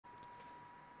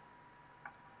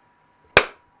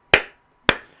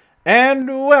And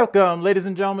welcome, ladies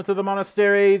and gentlemen, to the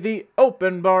monastery, the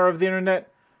open bar of the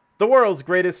internet, the world's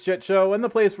greatest shit show, and the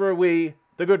place where we,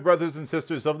 the good brothers and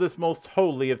sisters of this most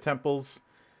holy of temples,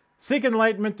 seek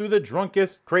enlightenment through the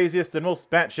drunkest, craziest, and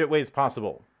most batshit ways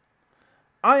possible.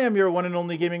 I am your one and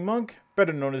only gaming monk,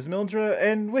 better known as Mildra,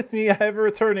 and with me I have a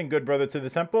returning good brother to the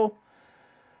temple,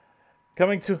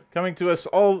 coming to us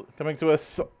all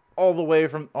the way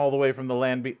from the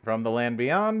land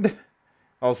beyond.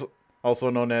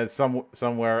 Also known as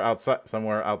somewhere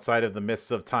outside of the mists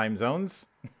of time zones.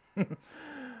 The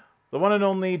one and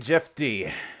only Jeff Dee.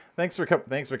 Thanks for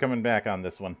coming back on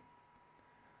this one.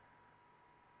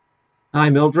 Hi,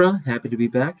 Mildra. Happy to be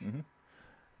back.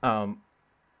 Um,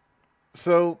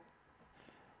 so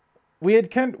we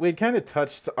had kind of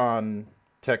touched on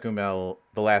Tekumel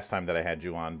the last time that I had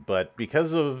you on, but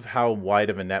because of how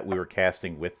wide of a net we were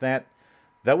casting with that,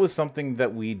 that was something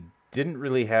that we didn't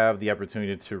really have the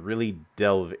opportunity to really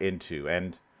delve into.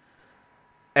 And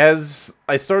as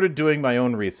I started doing my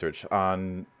own research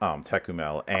on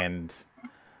Tekumel, and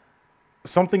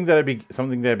something that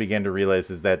I began to realize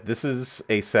is that this is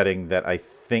a setting that I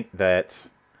think that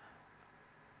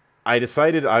I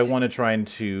decided I want to try and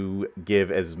to give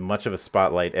as much of a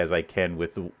spotlight as I can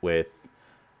with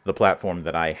the platform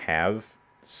that I have,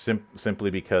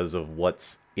 simply because of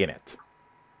what's in it.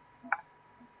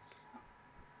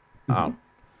 Mhm.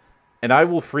 And I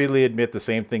will freely admit the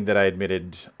same thing that I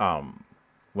admitted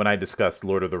when I discussed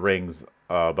Lord of the Rings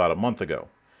about a month ago.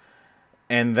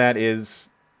 And that is,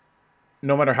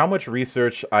 no matter how much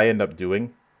research I end up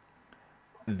doing,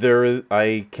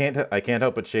 I can't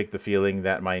help but shake the feeling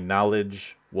that my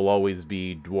knowledge will always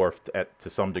be dwarfed to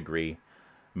some degree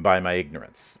by my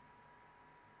ignorance.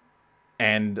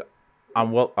 And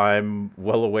I'm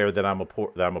well aware that I'm a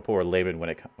poor layman when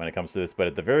it comes to this, but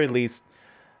at the very least,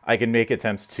 I can make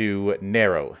attempts to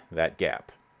narrow that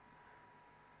gap,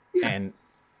 Yeah.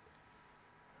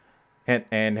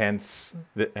 and hence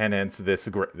this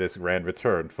grand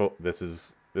return. This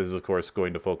is of course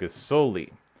going to focus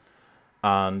solely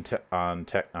on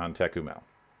Tekumel.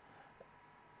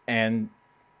 And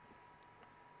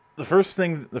the first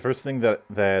thing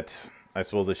that I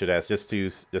suppose I should ask, just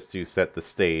to set the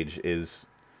stage, is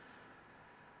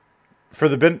for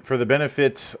the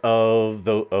benefit of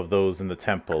those in the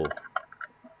temple.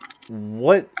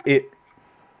 What it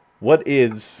what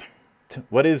is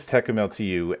what is Tekumel to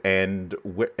you, and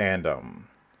what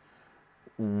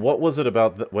was it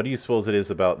about what do you suppose it is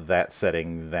about that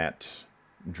setting that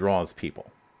draws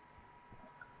people?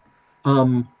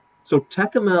 Um, so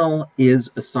Tekumel is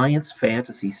a science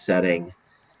fantasy setting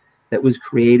that was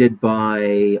created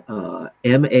by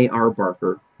M.A.R.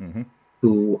 Barker, Hmm.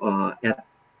 who at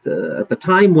the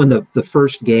time when the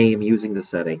first game using the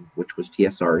setting, which was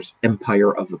TSR's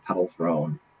Empire of the Petal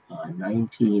Throne,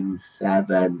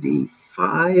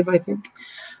 1975, I think.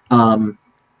 Um,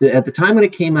 at the time when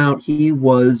it came out, he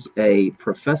was a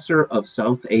professor of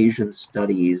South Asian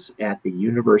studies at the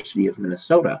University of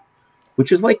Minnesota,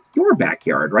 which is like your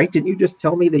backyard, right? Didn't you just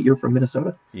tell me that you're from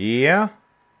Minnesota? Yeah.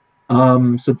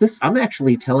 So this, I'm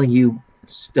actually telling you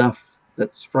stuff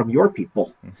that's from your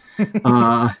people.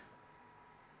 Uh,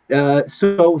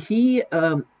 so he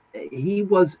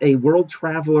was a world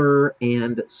traveler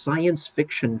and science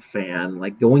fiction fan,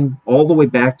 like going all the way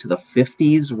back to the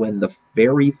 50s when the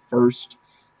very first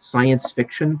science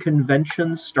fiction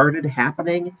conventions started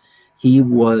happening. He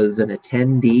was an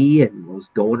attendee and was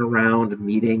going around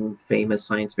meeting famous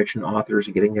science fiction authors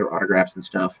and getting their autographs and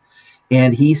stuff.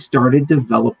 And he started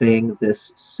developing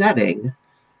this setting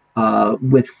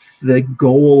with the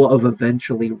goal of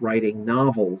eventually writing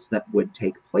novels that would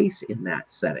take place in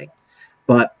that setting.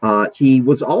 But he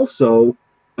was also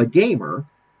a gamer,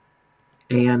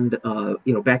 and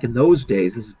back in those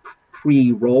days, this is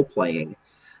pre role playing.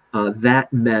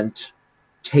 That meant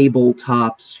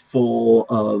tabletops full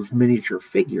of miniature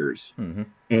figures, Hmm.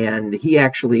 and he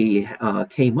actually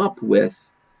came up with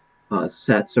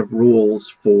sets of rules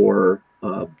for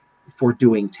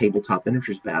doing tabletop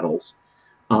miniatures battles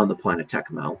on the planet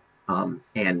Tekumel,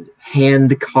 and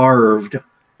hand carved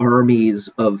armies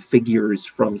of figures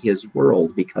from his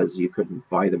world because you couldn't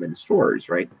buy them in stores,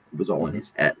 right? It was all in Hmm.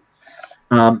 his head.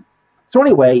 Um, so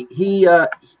anyway, he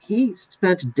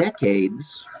spent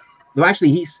decades. Well,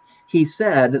 actually, he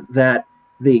said that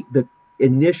the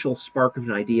initial spark of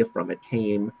an idea from it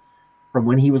came from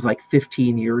when he was like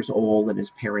 15 years old and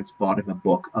his parents bought him a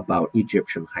book about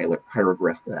Egyptian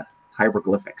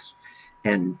hieroglyphics.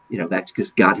 And, that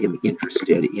just got him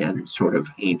interested in sort of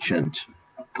ancient,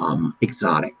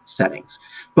 exotic settings.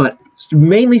 But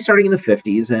mainly starting in the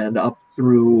 50s and up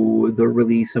through the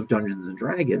release of Dungeons and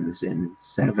Dragons in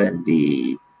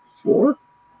 74,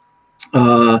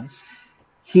 1984.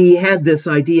 He had this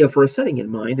idea for a setting in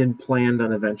mind and planned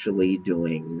on eventually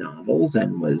doing novels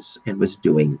and was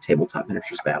doing tabletop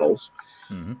miniatures battles.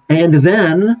 And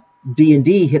then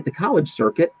D&D hit the college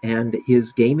circuit, and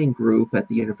his gaming group at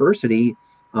the university,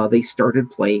 they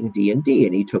started playing D&D,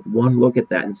 and he took one look at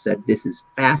that and said, this is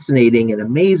fascinating and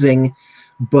amazing,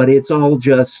 but it's all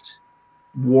just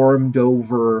warmed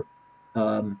over,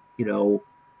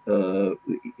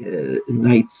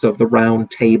 Knights of the Round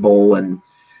Table and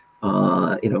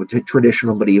to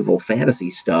traditional medieval fantasy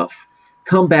stuff.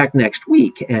 Come back next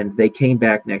week. And they came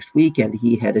back next week, and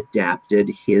he had adapted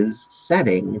his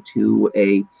setting to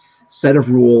a set of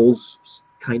rules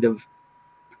kind of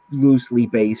loosely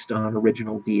based on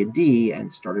original D&D,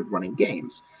 and started running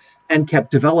games and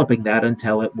kept developing that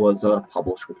until it was a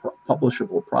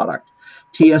publishable product.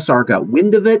 TSR got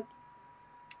wind of it,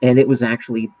 and it was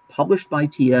actually published by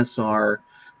TSR,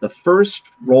 the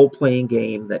first role-playing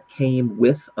game that came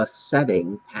with a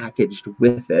setting packaged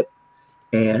with it,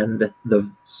 and the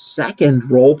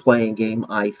second role-playing game,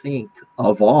 I think,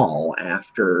 of all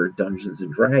after Dungeons &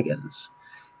 Dragons.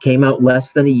 Came out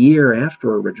less than a year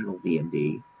after original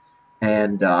D&D.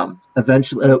 And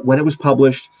eventually, when it was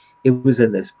published, it was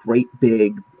in this great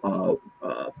big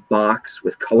box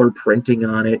with color printing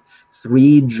on it,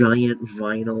 3 giant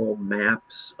vinyl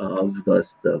maps of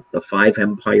the 5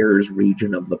 empires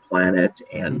region of the planet,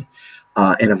 and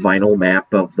a vinyl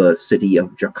map of the city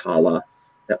of Jakala.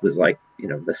 That was like,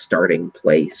 the starting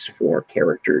place for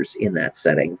characters in that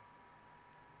setting.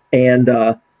 And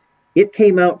it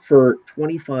came out for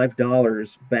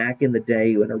 $25 back in the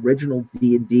day when original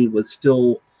D&D was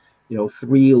still,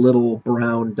 3 little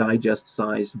brown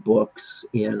digest-sized books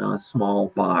in a small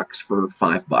box for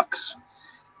 $5.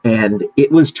 And it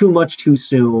was too much too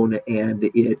soon, and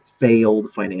it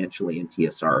failed financially, and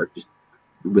TSR just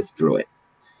withdrew it.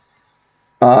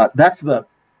 That's like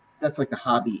the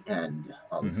hobby end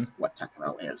of what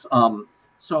Tekumel is.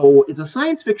 So it's a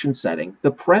science fiction setting.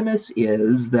 The premise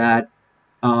is that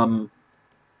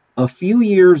a few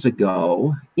years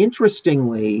ago,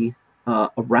 interestingly,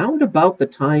 around about the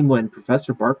time when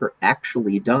Professor Barker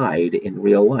actually died in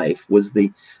real life was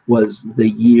the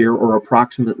year, or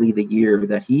approximately the year,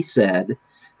 that he said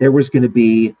there was going to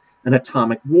be an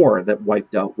atomic war that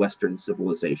wiped out Western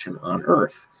civilization on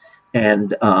Earth.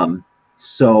 And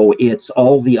so it's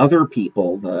all the other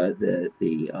people, the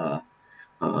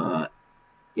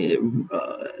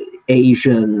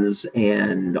Asians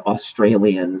and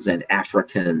Australians and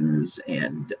Africans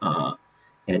and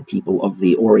people of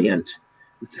the Orient,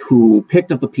 who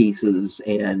picked up the pieces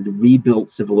and rebuilt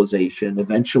civilization,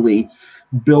 eventually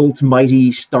built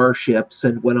mighty starships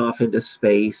and went off into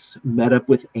space, met up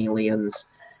with aliens,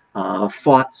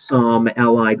 fought some,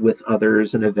 allied with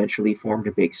others, and eventually formed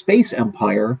a big space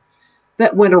empire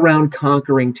that went around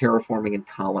conquering, terraforming, and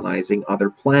colonizing other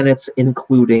planets,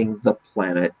 including the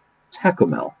planet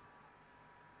Tekumel,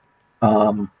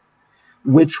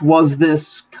 which was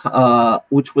this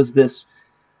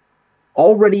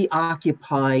already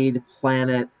occupied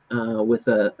planet with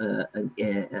a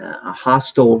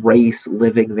hostile race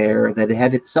living there that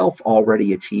had itself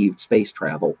already achieved space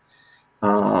travel.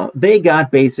 They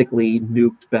got basically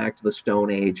nuked back to the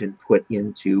Stone Age and put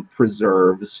into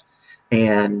preserves,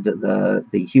 and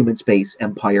the human space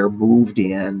empire moved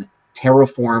in,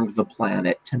 terraformed the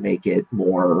planet to make it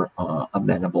more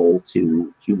amenable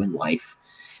to human life,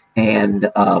 and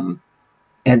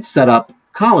set up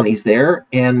colonies there,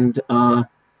 and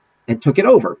took it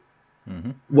over.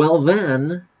 Well,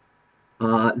 then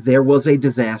there was a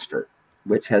disaster,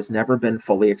 which has never been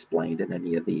fully explained in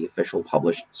any of the official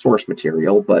published source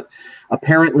material, but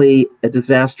apparently a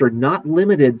disaster not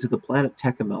limited to the planet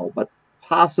Tekumel, but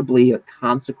possibly a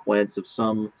consequence of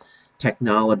some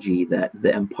technology that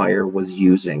the Empire was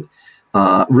using,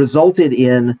 resulted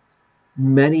in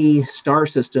many star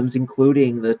systems,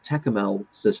 including the Tekumel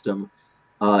system,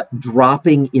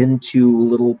 dropping into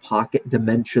little pocket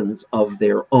dimensions of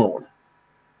their own.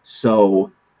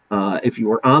 So if you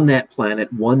were on that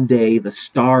planet, one day the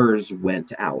stars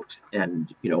went out,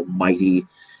 and mighty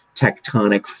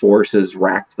tectonic forces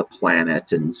racked the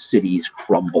planet, and cities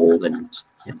crumbled, and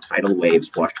tidal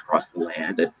waves washed across the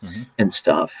land, and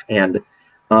stuff, and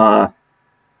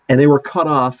they were cut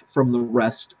off from the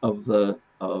rest of the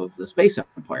space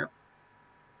empire.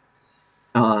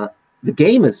 The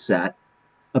game is set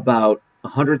about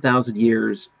 100,000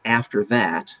 years after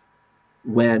that,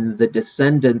 when the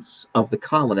descendants of the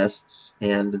colonists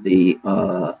and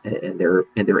their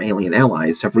alien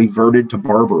allies have reverted to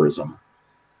barbarism.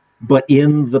 But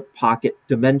in the pocket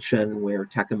dimension where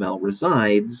Tekumel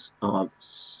resides,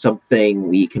 something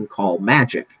we can call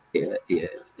magic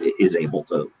is able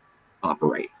to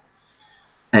operate.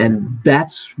 And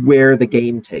that's where the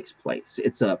game takes place.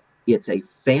 It's a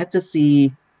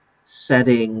fantasy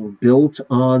setting built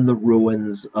on the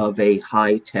ruins of a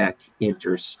high-tech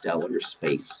interstellar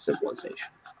space civilization.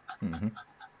 Mm-hmm.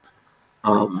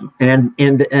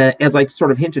 And as I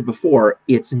sort of hinted before,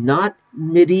 it's not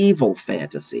medieval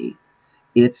fantasy.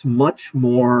 It's much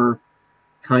more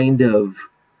kind of,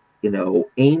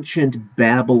 ancient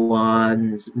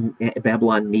Babylon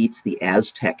meets the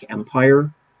Aztec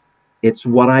Empire. It's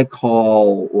what I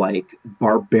call like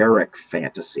barbaric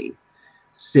fantasy.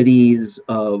 Cities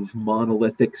of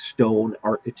monolithic stone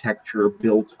architecture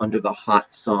built under the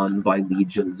hot sun by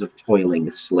legions of toiling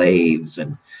slaves,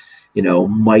 and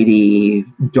mighty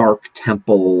dark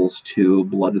temples to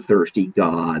bloodthirsty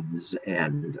gods,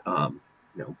 and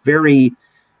very,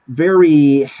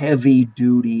 very heavy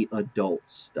duty adult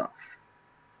stuff.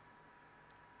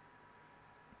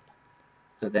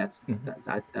 So that's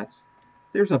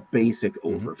there's a basic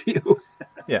overview.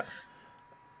 Yeah.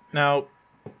 Now,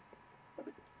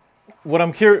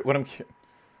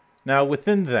 now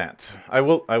within that, I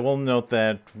will note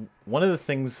that one of the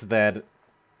things that,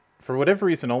 for whatever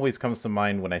reason, always comes to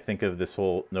mind when I think of this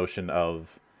whole notion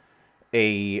of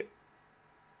a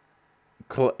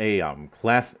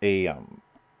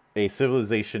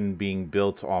civilization being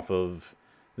built off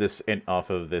this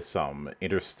interstellar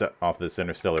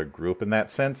group, in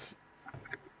that sense,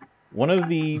 one of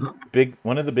the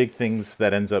big things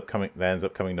that ends up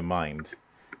coming to mind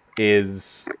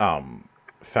is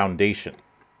Foundation.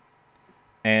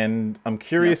 And I'm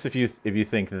curious if you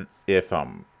think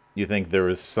you think there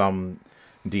is some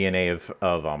DNA of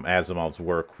Asimov's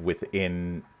work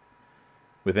within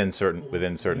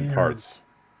certain parts.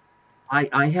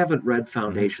 I haven't read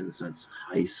Foundation since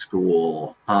high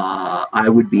school. I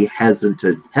would be hesitant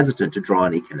to draw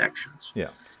any connections.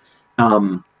 Yeah.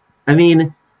 I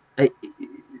mean,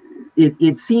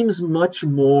 it seems much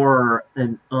more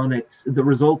the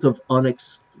result of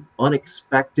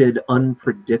unexpected,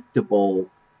 unpredictable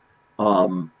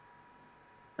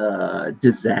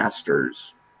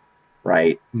disasters,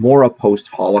 right? More a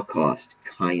post-Holocaust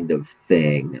kind of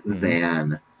thing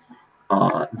than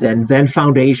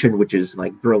Foundation, which is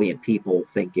like brilliant people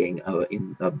thinking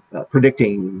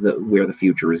predicting where the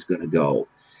future is going to go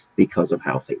because of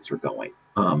how things are going.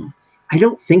 I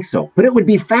don't think so, but it would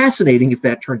be fascinating if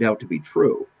that turned out to be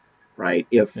true, right?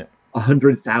 If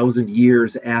 100,000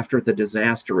 years after the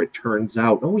disaster, it turns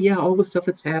out, oh yeah, all the stuff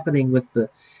that's happening with the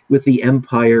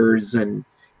empires and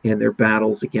their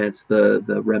battles against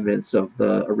the remnants of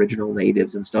the original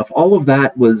natives and stuff, all of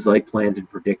that was like planned and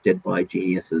predicted by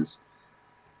geniuses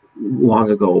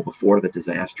long ago before the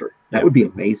disaster. That would be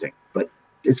amazing. But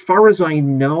as far as I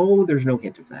know, there's no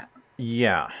hint of that.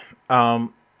 Yeah.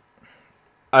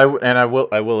 I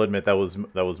will admit that was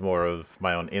more of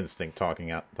my own instinct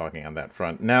talking on that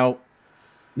front. Now,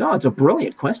 no, it's a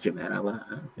brilliant question, man.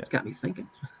 It's got me thinking.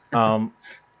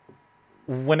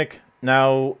 When it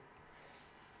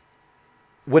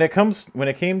came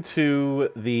to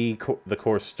the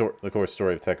core story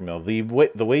of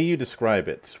Tekumel, the way you describe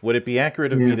it, would it be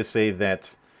accurate of me to say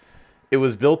that it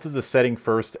was built as a setting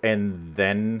first, and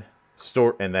then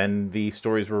the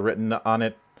stories were written on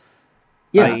it?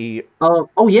 Yeah.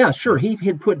 Oh yeah, sure. He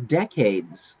had put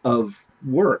decades of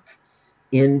work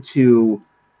into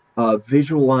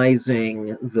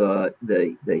visualizing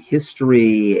the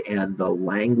history and the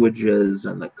languages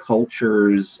and the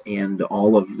cultures and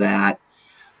all of that,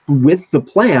 with the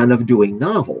plan of doing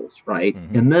novels, right?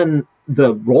 And then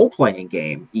the role-playing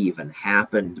game even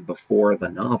happened before the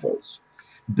novels,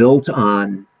 built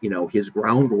on his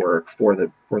groundwork for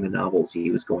the novels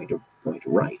he was going to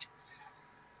write.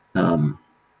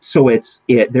 So yes.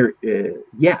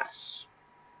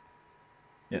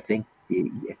 I think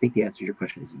the answer to your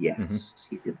question is yes.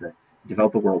 He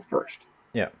developed the world first.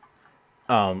 Yeah.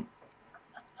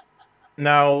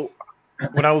 Now,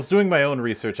 when I was doing my own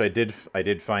research, I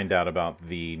did find out about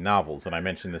the novels, and I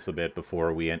mentioned this a bit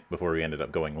before we ended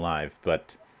up going live.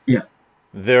 But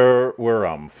there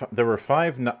were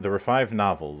five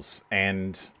novels,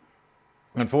 and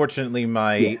unfortunately,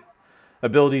 my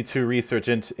ability to research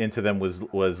into them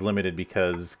was limited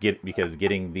because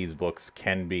getting these books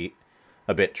can be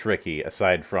a bit tricky.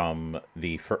 Aside from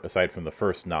the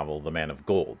first novel, The Man of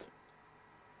Gold.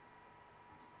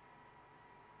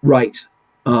 Right.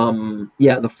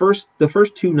 The first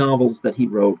two novels that he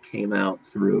wrote came out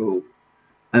through.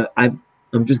 I'm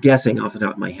just guessing off the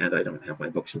top of my head. I don't have my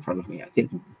books in front of me. I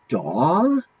think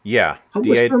DAW. Yeah.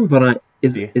 Published them, but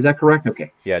is that correct?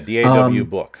 Okay. Yeah. DAW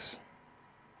Books.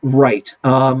 Right.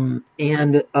 And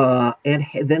then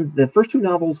the first two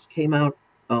novels came out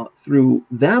through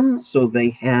them, so they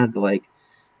had like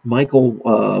Michael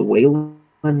Whalen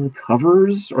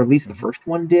covers, or at least the Mm-hmm. first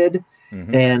one did,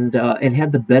 Mm-hmm. and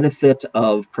had the benefit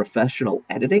of professional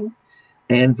editing.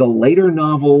 And the later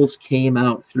novels came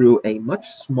out through a much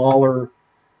smaller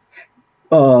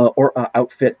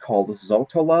outfit called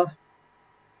Zotola.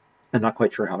 I'm not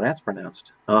quite sure how that's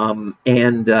pronounced.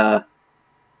 And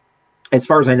as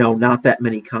far as I know, not that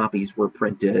many copies were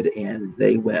printed, and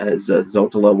as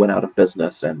Zotola went out of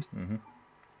business, and Mm-hmm.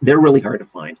 they're really hard to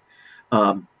find.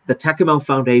 The Tekumel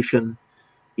Foundation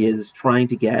is trying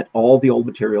to get all the old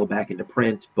material back into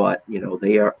print, but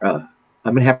they are.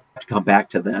 I'm going to have to come back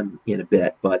to them in a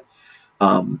bit, but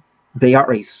they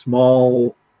are a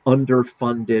small,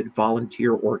 underfunded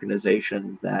volunteer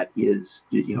organization that is,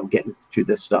 getting through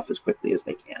this stuff as quickly as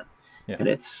they can, Yeah. and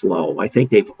it's slow. I think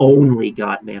they've only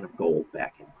got Man of Gold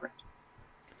back in print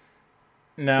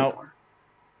so Now, far.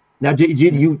 Now,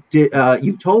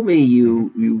 you told me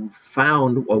mhm. you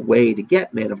found a way to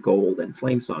get Man of Gold and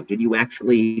Flame Song. Did you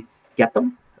actually get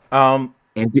them? um,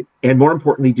 And more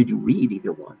importantly, did you read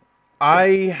either one?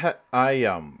 I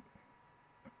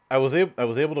was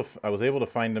able to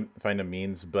find a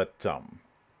means, but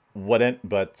what en-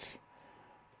 but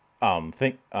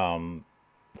think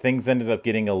things ended up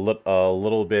getting a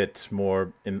little bit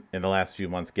more in the last few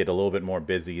months, get a little bit more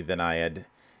busy than I had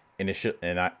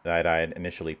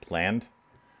initially planned.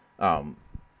 Um,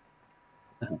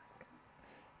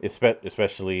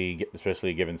 especially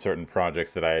given certain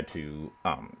projects that I had to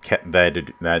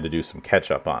that I had to do some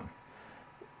catch up on.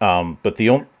 But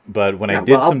when I Yeah.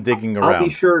 did Well, some digging I'll be around,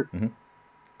 sure. mhm,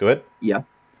 go ahead. Yeah,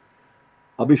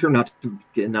 I'll be sure not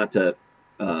to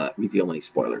reveal any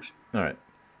spoilers. All right.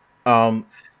 Um,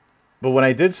 but when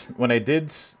I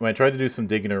tried to do some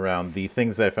digging around, the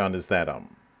things that I found is that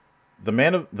the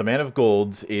Man of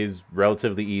Gold is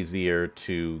relatively easier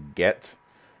to get.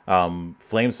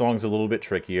 Flame Song's a little bit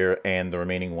trickier, and the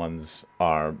remaining ones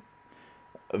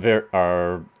very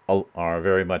are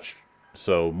very much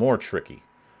so more tricky.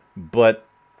 But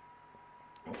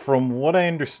from what I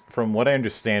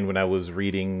understand when I was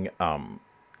reading when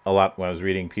I was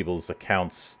reading people's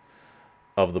accounts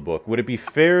of the book, would it be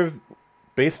fair,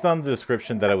 based on the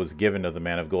description that I was given of the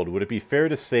Man of Gold, would it be fair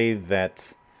to say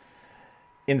that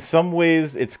in some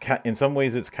ways it's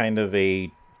kind of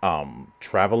a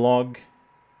travelogue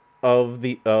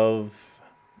of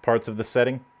parts of the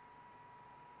setting?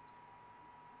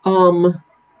 Um,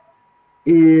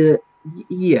 eh,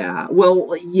 yeah.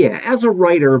 Well, yeah. As a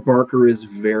writer, Barker is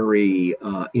very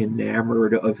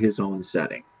enamored of his own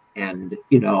setting, and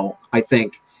I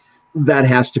think that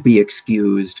has to be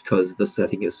excused because the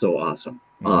setting is so awesome.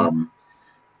 Mm-hmm.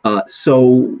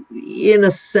 So in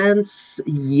a sense,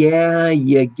 yeah,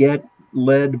 you get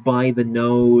led by the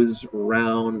nose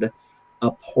around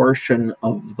a portion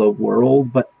of the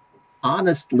world, but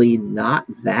honestly, not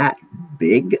that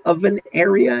big of an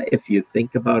area if you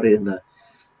think about it in the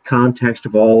context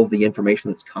of all of the information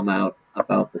that's come out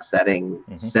about the setting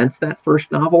Mm-hmm. since that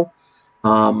first novel.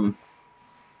 Um,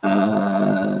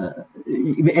 and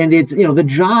it's the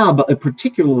job,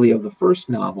 particularly of the first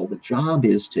novel, the job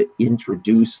is to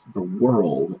introduce the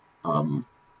world.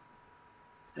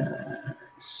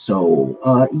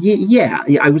 Yeah,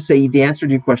 I would say the answer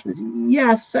to your question is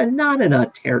yes, and not in a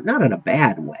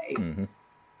bad way, Mm-hmm.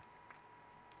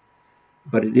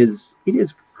 but it is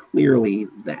clearly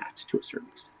that to a certain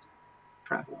extent,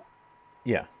 travel.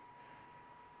 Yeah,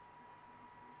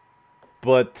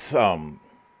 but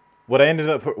what I ended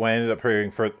up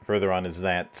hearing further on is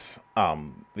that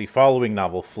the following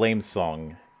novel, Flame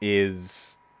Song,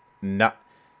 is not,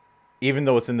 even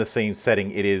though it's in the same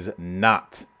setting, it is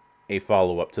not a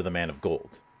follow up to The Man of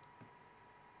Gold.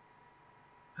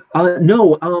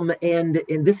 No, and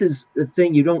this is the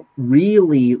thing you don't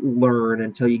really learn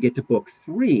until you get to book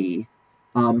three.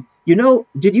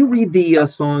 Did you read the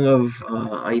Song of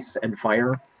Ice and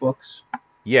Fire books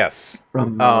Yes,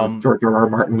 from um, George R. R.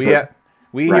 Martin? we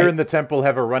we here Right. in the temple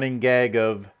have a running gag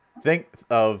of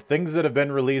things that have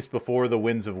been released before the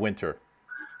winds of winter.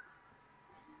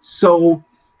 So,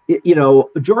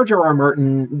 George R. R.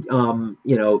 Martin,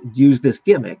 used this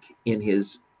gimmick in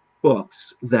his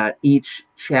books that each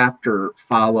chapter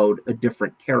followed a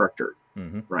different character,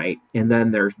 Mm-hmm. right? And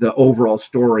then there's the overall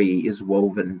story is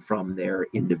woven from their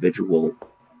individual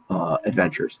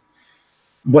adventures.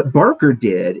 What Barker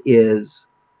did is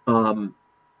um,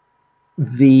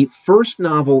 the first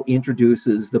novel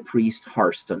introduces the priest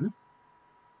Harston.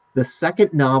 The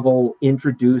second novel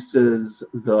introduces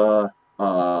the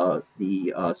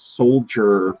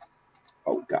soldier.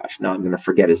 Oh gosh, now I'm going to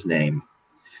forget his name.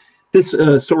 This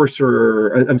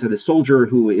sorcerer, I'm sorry, the soldier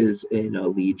who is in a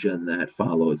legion that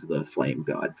follows the flame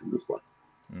god from Mufla.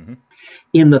 Mm-hmm.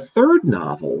 In the third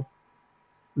novel,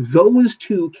 those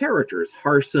two characters,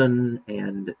 Harson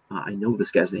and I know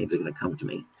this guy's name is going to come to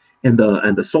me, and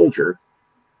the soldier,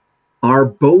 are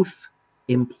both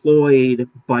employed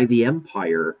by the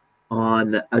Empire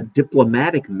on a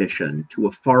diplomatic mission to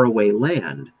a faraway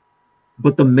land.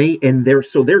 But the main and they're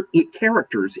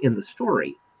characters in the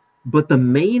story. But the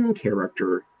main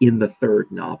character in the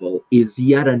third novel is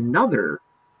yet another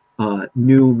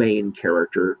new main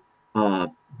character,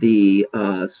 the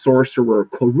sorcerer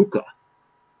Koruka,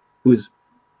 who's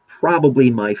probably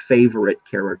my favorite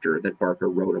character that Barker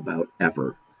wrote about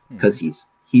ever, because he's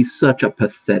such a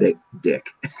pathetic dick.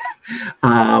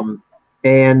 And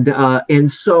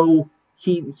so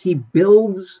he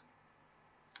builds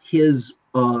his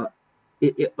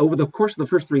over the course of the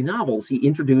first three novels, he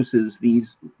introduces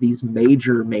these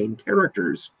major main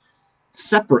characters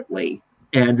separately,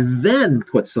 and then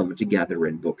puts them together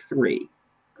in book three,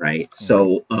 right?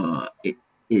 So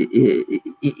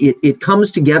it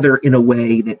comes together in a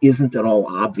way that isn't at all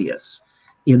obvious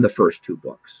in the first two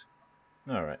books.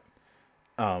 All right.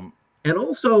 And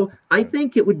also, I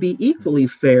think it would be equally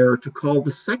fair to call the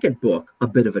second book a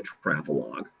bit of a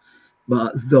travelogue.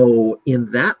 Though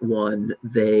in that one,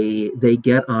 they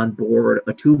get on board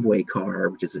a tubeway car,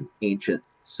 which is an ancient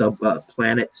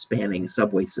planet-spanning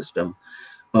subway system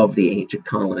of the ancient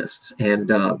colonists,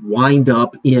 and wind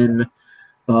up in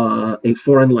a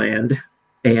foreign land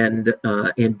and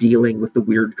dealing with the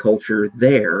weird culture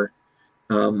there.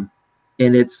 And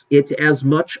it's as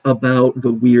much about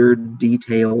the weird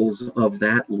details of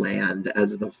that land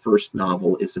as the first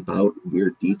novel is about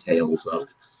weird details of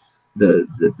the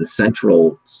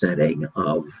central setting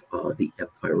of the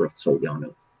Empire of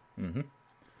Soliano. Mm-hmm.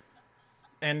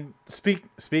 And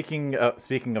speaking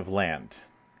of land,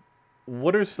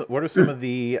 what are some of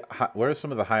the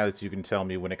highlights you can tell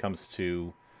me when it comes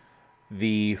to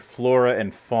the flora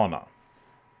and fauna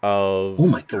of the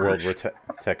world where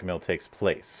Tekumel takes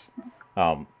place?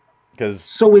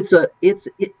 Because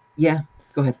yeah.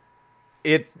 Go ahead.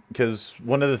 Because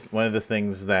one of the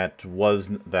things that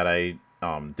I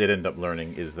did end up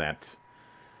learning is that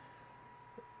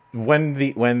when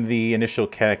the initial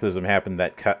cataclysm happened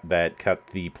that cut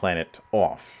the planet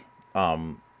off,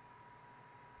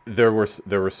 there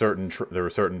were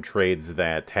certain trades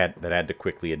that had to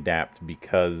quickly adapt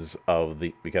because of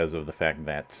the fact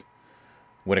that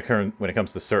when it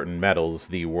comes to certain metals,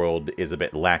 the world is a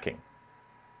bit lacking.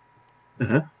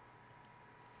 Uh-huh.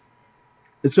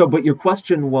 So, but your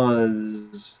question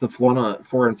was the flora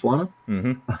and fauna?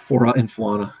 Mm-hmm. Flora and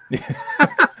fauna.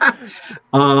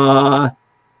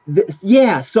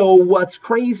 Yeah, so what's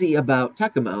crazy about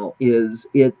Tekumel is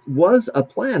it was a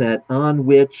planet on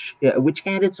which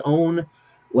had its own,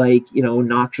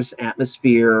 noxious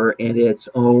atmosphere and its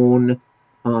own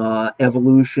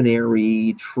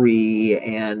evolutionary tree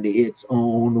and its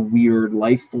own weird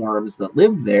life forms that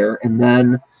lived there. And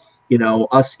then,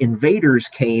 us invaders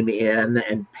came in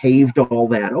and paved all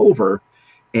that over.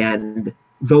 And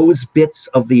those bits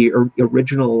of the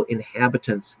original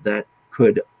inhabitants that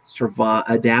could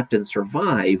adapt and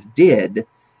survive did.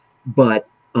 But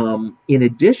in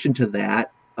addition to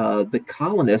that, the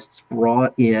colonists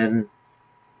brought in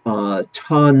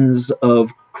tons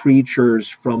of creatures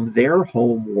from their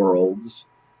home worlds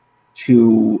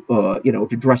to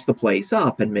dress the place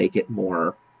up and make it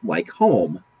more like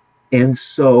home. And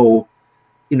so,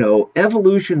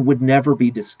 evolution would never be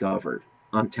discovered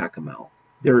on Tekumel.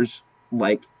 There's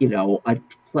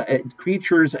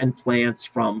creatures and plants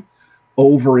from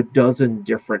over a dozen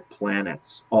different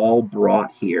planets, all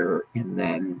brought here, and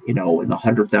then in the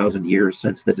 100,000 years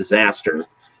since the disaster,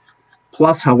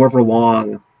 plus however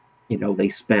long they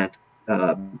spent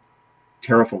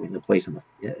terraforming the place in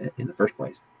the first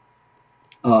place.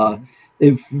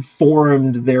 They've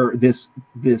formed this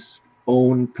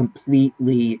own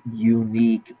completely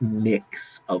unique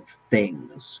mix of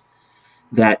things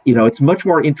that it's much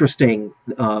more interesting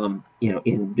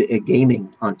in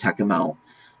gaming on Tekumel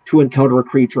to encounter a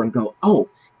creature and go, oh,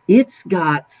 it's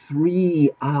got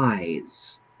 3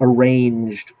 eyes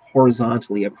arranged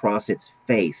horizontally across its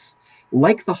face,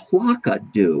 like the Hlaka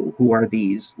do, who are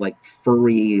these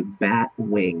furry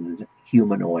bat-winged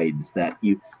humanoids that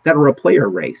are a player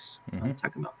race on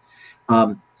Tekumel.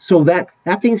 So that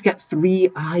thing's got 3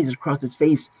 eyes across its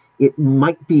face. It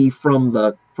might be from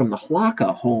the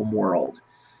Hlaka home world.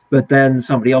 But then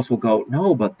somebody else will go,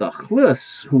 no, but the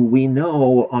Hlus, who we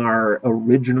know are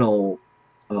original,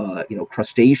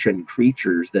 crustacean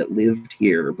creatures that lived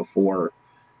here before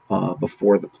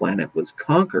the planet was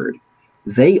conquered,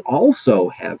 they also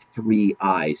have 3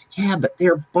 eyes. Yeah, but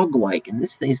they're bug-like, and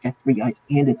this thing's got 3 eyes,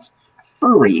 and it's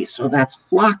furry, so that's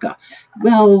Flocka.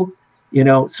 Well,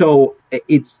 so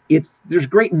it's there's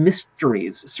great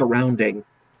mysteries surrounding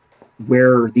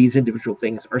where these individual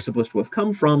things are supposed to have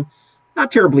come from.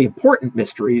 Not terribly important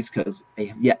mysteries, because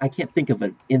I can't think of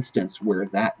an instance where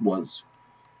that was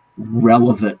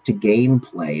relevant to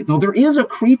gameplay. Though there is a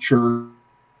creature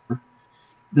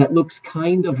that looks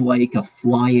kind of like a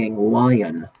flying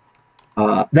lion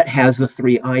that has the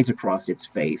 3 eyes across its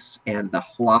face, and the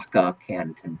Hlaka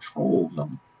can control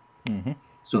them. Mm-hmm.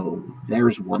 So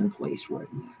there's one place where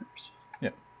it matters. Yeah.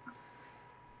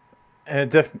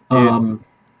 And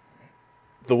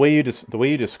the way you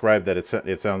describe that,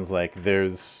 it sounds like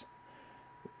there's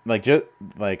like just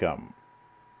like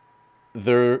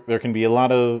there can be a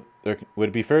lot of would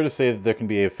it be fair to say that there can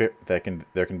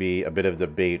be a bit of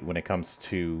debate when it comes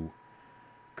to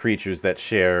creatures that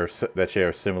share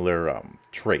similar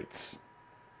traits.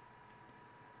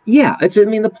 Yeah, I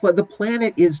mean, the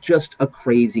planet is just a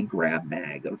crazy grab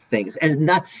bag of things, and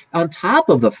not on top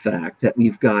of the fact that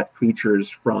we've got creatures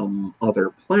from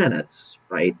other planets,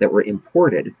 right, that were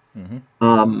imported.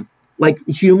 Mm-hmm. Like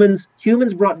humans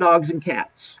brought dogs and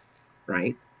cats,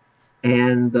 right,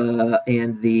 and the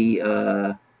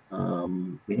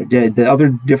other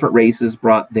different races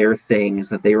brought their things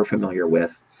that they were familiar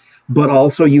with, but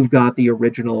also you've got the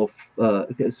original,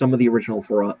 some of the original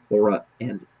flora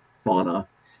and fauna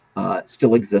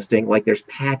still existing. Like there's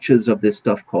patches of this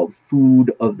stuff called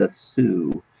food of the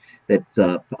Sioux, that's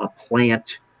a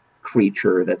plant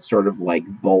creature that's sort of like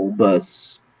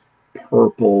bulbous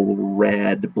purple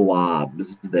red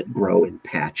blobs that grow in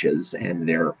patches, and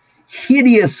they're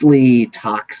hideously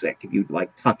toxic. If you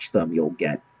like touch them, you'll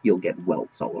get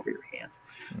welts all over your hand.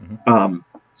 Mm-hmm.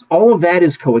 So all of that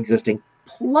is coexisting.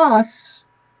 Plus,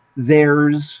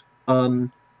 there's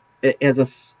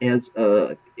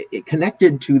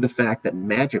connected to the fact that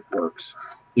magic works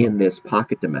in this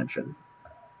pocket dimension.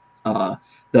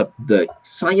 The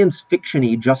science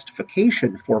fiction-y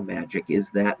justification for magic is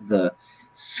that the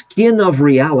skin of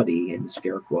reality, in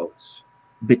scare quotes,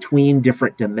 between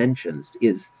different dimensions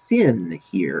is thin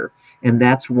here, and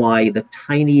that's why the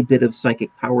tiny bit of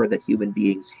psychic power that human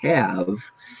beings have,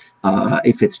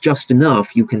 if it's just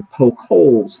enough, you can poke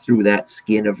holes through that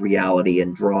skin of reality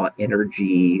and draw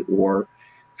energy or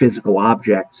physical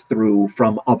objects through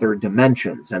from other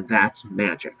dimensions, and that's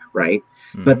magic, right?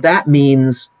 Mm-hmm. But that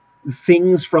means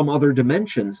things from other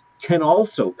dimensions can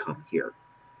also come here.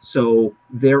 So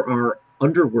there are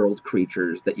underworld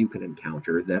creatures that you can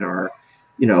encounter that are,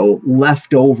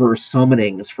 leftover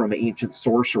summonings from ancient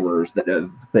sorcerers that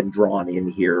have been drawn in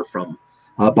here from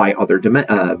other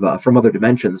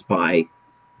dimensions by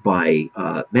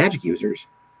magic users,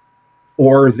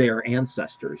 or their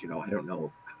ancestors. I don't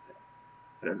know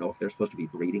if they're supposed to be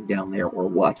breeding down there or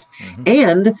what. Mm-hmm.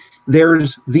 And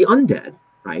there's the undead,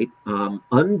 right?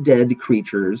 Undead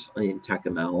creatures in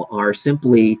Tekumel are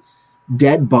simply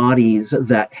dead bodies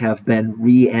that have been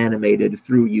reanimated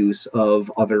through use of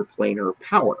other planar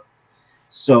power.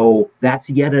 So that's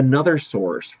yet another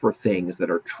source for things that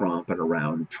are tromping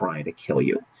around trying to kill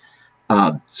you.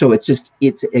 So it's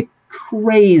a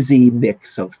crazy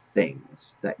mix of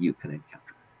things that you can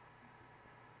encounter.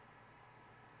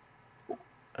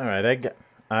 All right,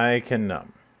 I can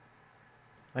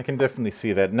definitely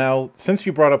see that. Now, since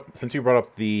you brought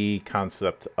up the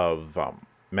concept of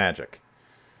magic,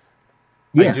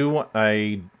 yeah.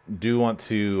 I do want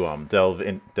to delve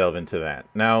into that.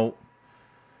 Now,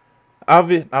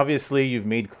 obviously, you've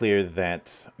made clear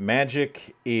that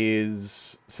magic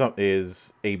is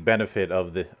a benefit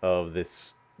of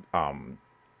this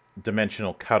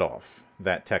dimensional cutoff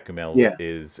that Tekumel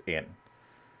is in.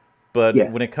 But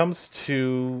when it comes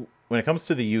to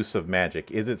the use of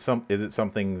magic, is it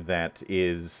something that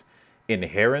is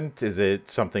inherent? Is it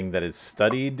something that is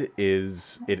studied?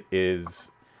 Is it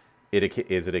a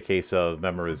case of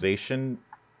memorization?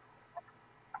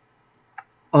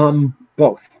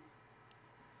 Both.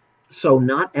 So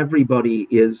not everybody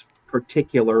is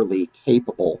particularly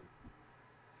capable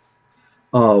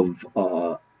of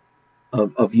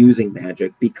using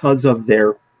magic because of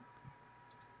their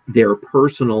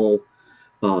personal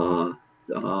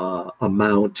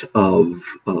amount of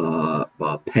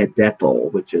pedetal,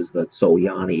 which is the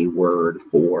Solyani word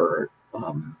for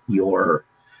your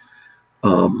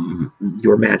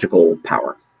magical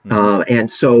power. Mm-hmm.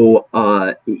 And so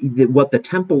what the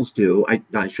temples do,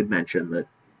 I should mention that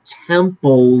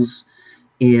temples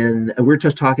we're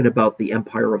just talking about the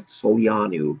Empire of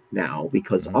Solyanu now,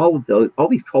 because Mm-hmm. all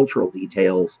these cultural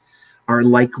details are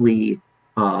likely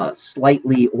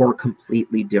slightly or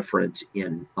completely different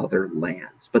in other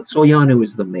lands. But Soyanu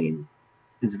is the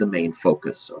main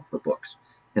focus of the books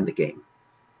and the game.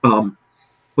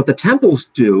 What the temples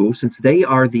do, since they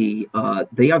are the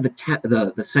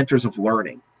centers of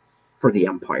learning for the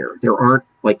empire, there aren't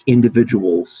like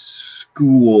individual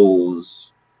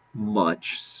schools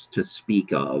much to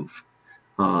speak of.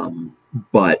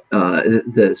 But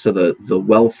the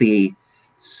wealthy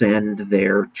send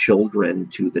their children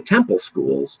to the temple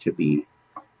schools to be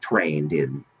trained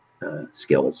in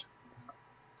skills.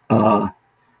 And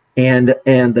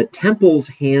the temples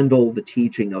handle the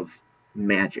teaching of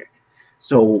magic.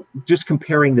 So just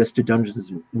comparing this to Dungeons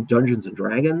and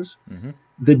Dragons, Mm-hmm.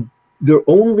 the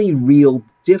only real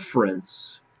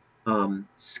difference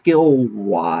skill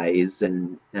wise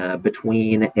and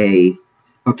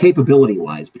capability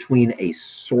wise between a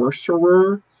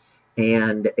sorcerer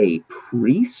and a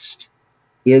priest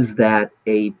is that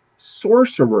a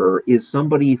sorcerer is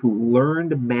somebody who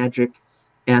learned magic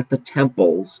at the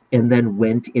temples and then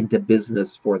went into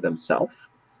business for themselves.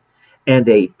 And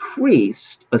a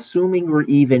priest, assuming we're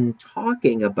even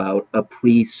talking about a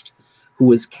priest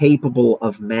who is capable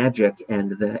of magic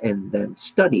and then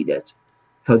studied it,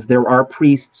 because there are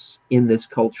priests in this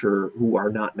culture who are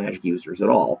not magic users at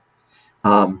all.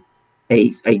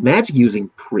 A magic using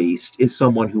priest is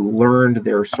someone who learned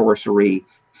their sorcery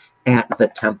at the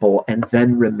temple and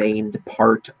then remained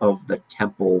part of the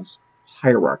temple's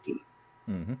hierarchy.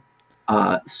 Mm-hmm.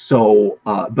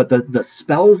 But the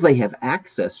spells they have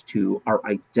access to are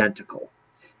identical.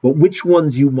 But which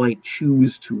ones you might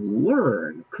choose to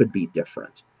learn could be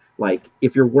different. Like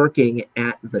if you're working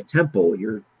at the temple,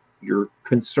 you're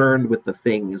concerned with the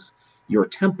things your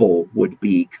temple would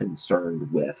be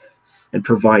concerned with and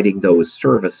providing those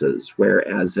services,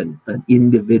 whereas an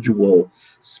individual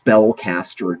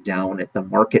spellcaster down at the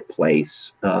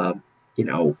marketplace,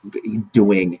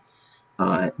 doing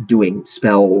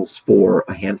spells for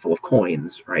a handful of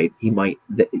coins, right? He might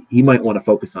want to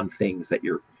focus on things that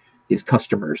his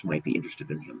customers might be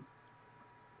interested in him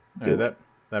doing.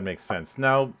 That makes sense.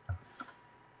 Now,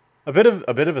 a bit of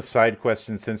a side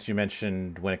question, since you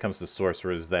mentioned when it comes to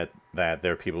sorcerers that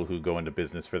there are people who go into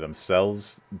business for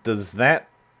themselves. Does that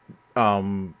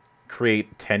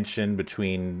create tension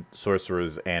between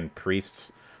sorcerers and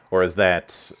priests, or is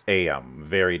that a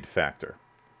varied factor?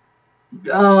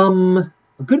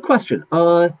 Good question.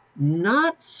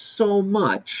 Not so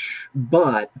much,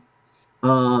 but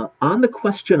on the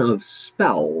question of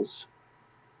spells,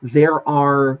 there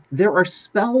are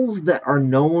spells that are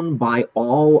known by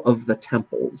all of the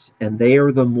temples, and they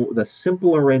are the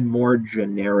simpler and more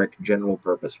generic general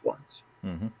purpose ones.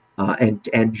 Mm-hmm.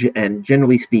 And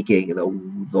generally speaking,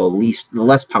 the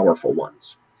less powerful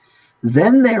ones.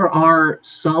 Then there are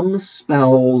some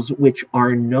spells which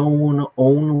are known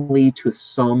only to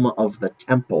some of the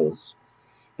temples,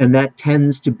 and that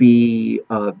tends to be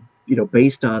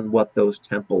based on what those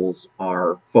temples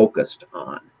are focused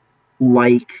on.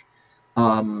 Like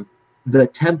the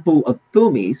Temple of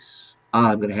Thumis.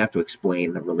 I'm going to have to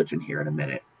explain the religion here in a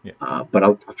minute, Yeah. but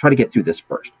I'll try to get through this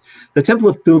first. The Temple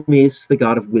of Thumis, the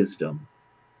god of wisdom,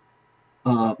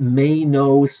 may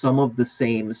know some of the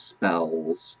same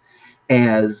spells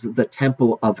as the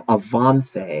Temple of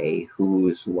Avanthe,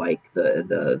 who's like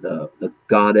the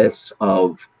goddess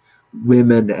of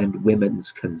women and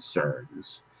women's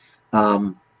concerns.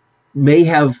 May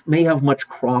have much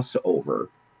crossover,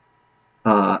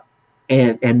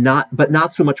 and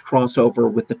not so much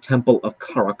crossover with the Temple of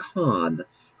Karakan,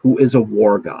 who is a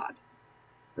war god,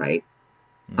 right?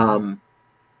 Mm-hmm.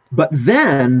 But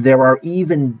then there are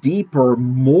even deeper,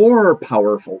 more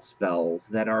powerful spells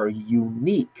that are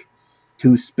unique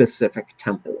to specific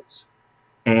temples.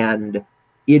 And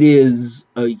it is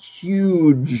a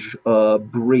huge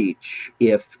breach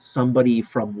if somebody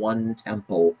from one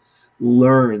temple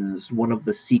learns one of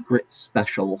the secret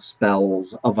special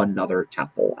spells of another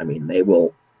temple. I mean, they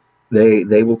will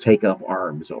take up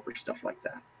arms over stuff like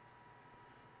that.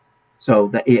 So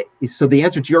the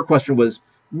answer to your question was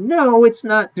no, it's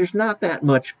not. There's not that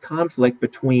much conflict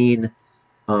between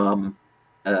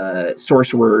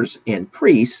sorcerers and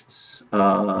priests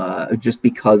just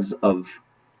because of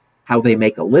how they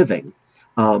make a living.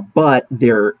 But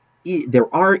there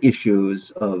are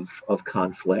issues of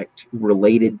conflict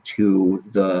related to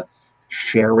the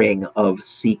sharing of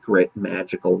secret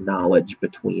magical knowledge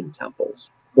between temples,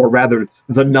 or rather,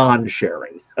 the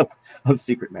non-sharing of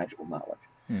secret magical knowledge.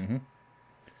 Mm-hmm.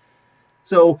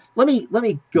 So let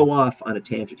me go off on a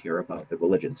tangent here about the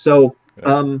religion. So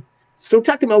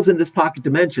Tecumel's in this pocket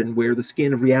dimension where the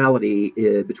skin of reality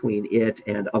between it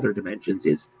and other dimensions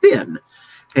is thin.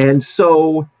 And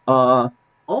so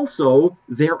also,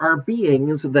 there are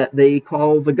beings that they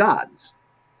call the gods.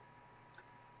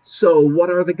 So, what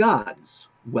are the gods?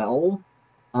 Well,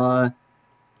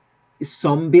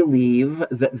 some believe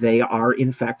that they are,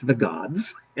 in fact, the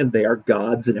gods, and they are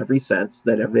gods in every sense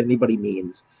that anybody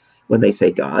means when they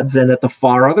say gods. And at the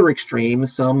far other extreme,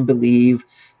 some believe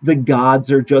the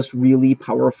gods are just really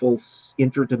powerful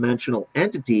interdimensional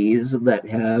entities that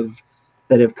have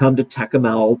come to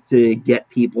Tekumel to get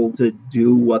people to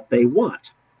do what they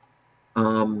want.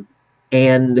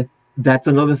 And that's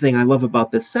another thing I love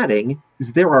about this setting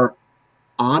is there are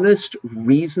honest,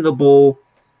 reasonable,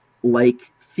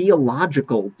 like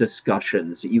theological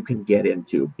discussions that you can get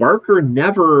into. Barker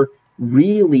never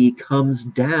really comes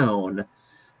down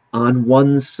on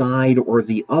one side or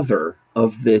the other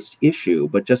of this issue,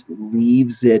 but just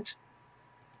leaves it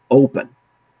open.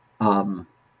 So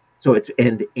it's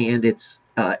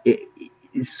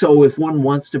so if one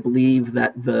wants to believe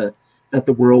that the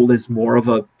world is more of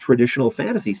a traditional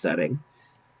fantasy setting,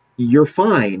 you're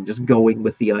fine just going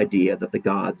with the idea that the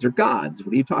gods are gods.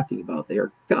 What are you talking about? They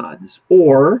are gods.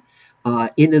 Or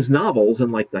in his novels,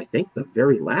 and like I think the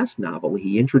very last novel,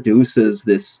 he introduces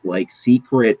this like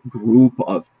secret group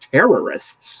of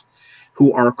terrorists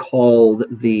who are called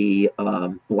the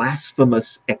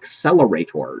blasphemous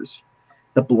accelerators.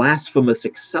 The blasphemous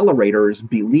accelerators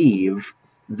believe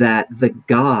that the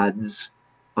gods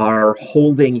are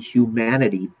holding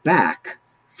humanity back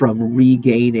from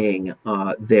regaining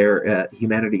their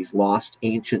humanity's lost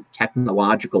ancient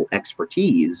technological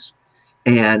expertise,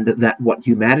 and that what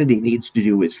humanity needs to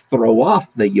do is throw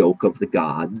off the yoke of the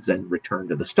gods and return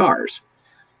to the stars.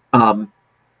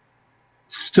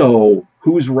 So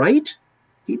who's right?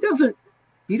 He doesn't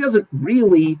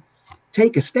really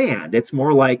take a stand. It's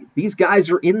more like these guys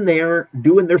are in there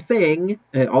doing their thing.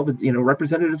 All the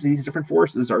representatives of these different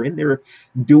forces are in there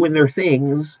doing their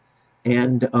things,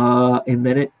 and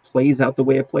then it plays out the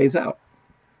way it plays out.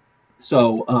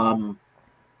 So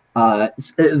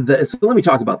so let me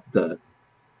talk about the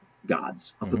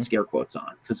gods. I'll put scare quotes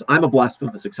on because I'm a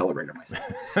blasphemous accelerator myself.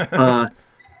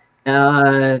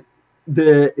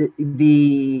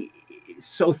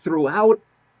 So throughout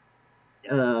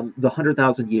the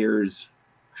 100,000 years,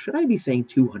 should I be saying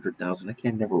 200,000? I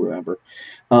can never remember.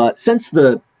 Since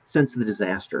the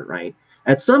disaster, right?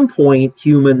 At some point,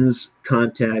 humans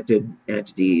contacted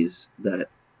entities that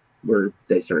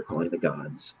they started calling the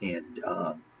gods, and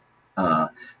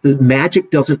the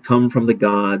magic doesn't come from the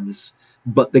gods,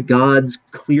 but the gods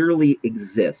clearly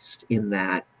exist in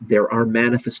that there are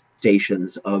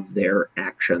manifestations of their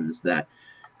actions that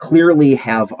clearly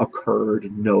have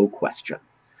occurred, no question.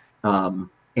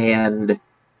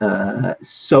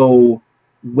 So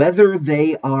whether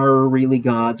they are really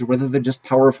gods or whether they're just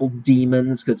powerful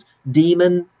demons, because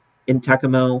demon in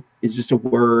Tekumel is just a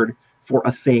word for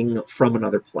a thing from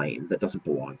another plane that doesn't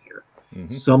belong here.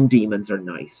 Some demons are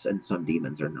nice and some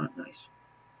demons are not nice.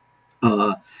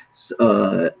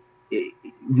 The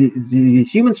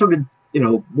humans started,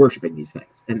 worshiping these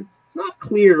things, and it's not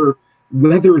clear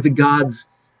whether the gods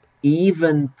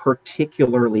even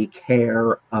particularly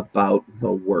care about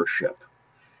the worship.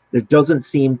 There doesn't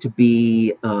seem to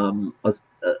be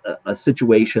a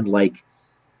situation like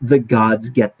the gods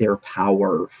get their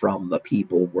power from the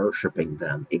people worshiping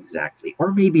them exactly.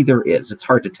 Or maybe there is. It's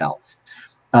hard to tell.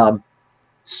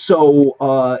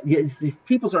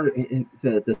 People started,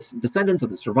 the descendants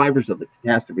of the survivors of the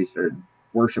catastrophe started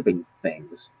worshiping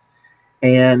things.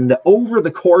 And over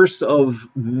the course of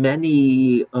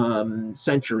many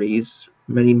centuries,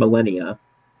 many millennia,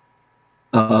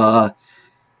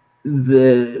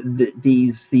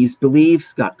 these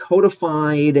beliefs got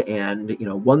codified, and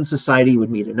one society would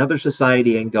meet another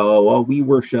society and go, "Oh, we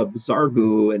worship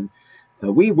Zargu, and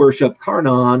we worship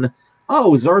Karnan."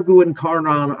 Oh, Zargu and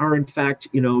Karnan are in fact,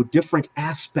 different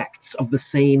aspects of the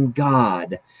same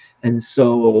god, and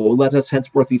so let us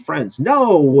henceforth be friends.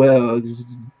 No,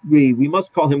 we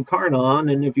must call him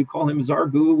Karnan, and if you call him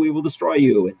Zargu, we will destroy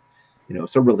you. And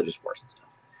so religious wars and stuff.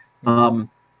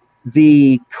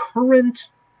 The current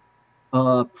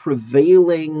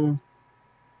prevailing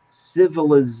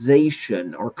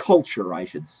civilization or culture, I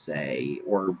should say,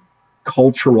 or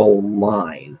cultural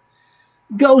line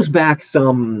goes back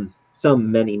some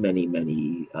many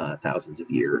thousands of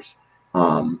years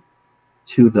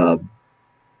to the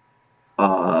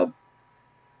I'm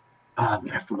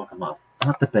gonna have to look them up.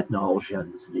 Not the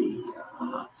Bednalsians, the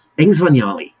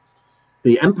Engsvanyalu.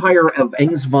 The Empire of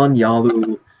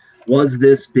Engsvanyalu was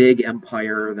this big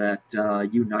empire that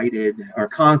united or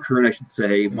conquered, I should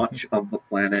say, much of the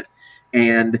planet,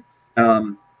 and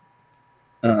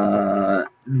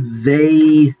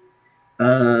they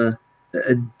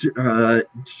uh,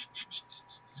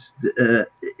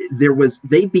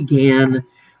 they began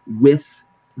with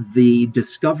the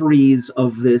discoveries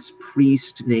of this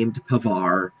priest named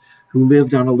Pavar, who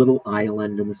lived on a little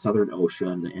island in the Southern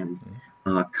Ocean, and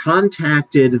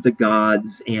contacted the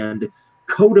gods and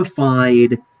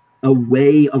codified a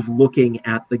way of looking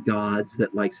at the gods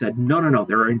that like said, no,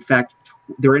 there are in fact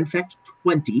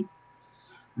 20.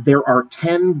 There are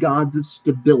 10 gods of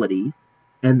stability,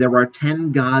 and there are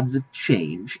 10 gods of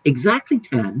change, exactly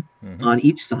 10 on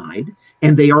each side,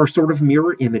 and they are sort of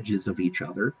mirror images of each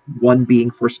other, one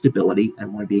being for stability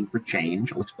and one being for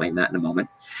change. I'll explain that in a moment.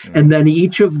 And then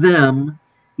each of the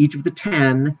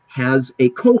 10 has a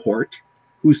cohort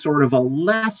who's sort of a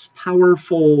less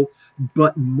powerful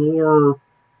but more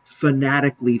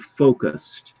fanatically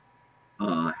focused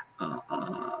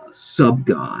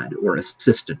sub-god or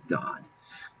assistant god.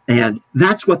 And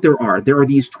that's what there are. There are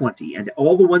these 20. And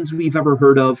all the ones we've ever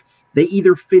heard of, they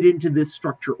either fit into this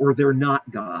structure or they're not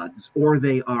gods, or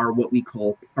they are what we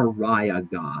call pariah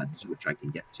gods, which I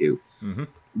can get to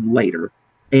later.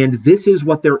 And this is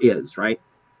what there is, right?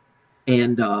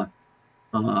 And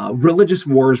religious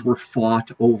wars were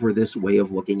fought over this way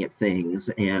of looking at things.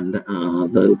 And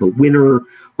the winner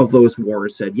of those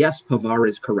wars said, yes, Pavar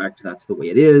is correct. That's the way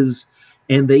it is.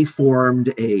 And they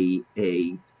formed the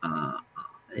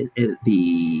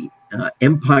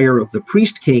empire of the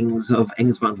priest kings of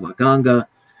Engsvan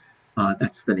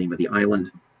that's the name of the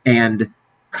island, and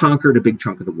conquered a big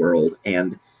chunk of the world.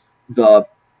 And the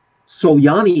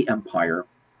Solyani Empire,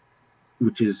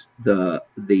 which is the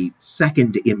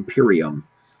second imperium,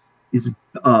 is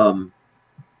that's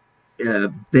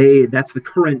the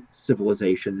current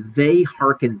civilization. They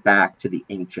harken back to the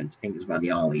ancient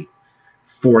Engsvanyali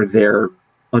for their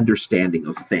understanding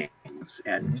of things.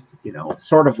 And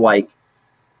sort of like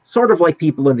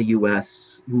people in the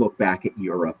US look back at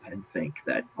Europe and think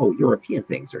that, oh, European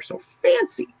things are so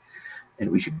fancy and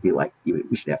we should be like,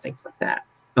 we should have things like that.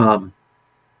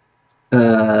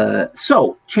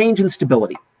 So change and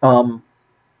stability. In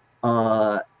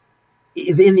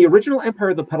the original Empire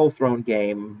of the Petal Throne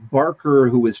game, Barker,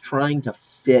 who was trying to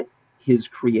fit his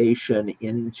creation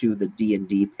into the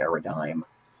D&D paradigm,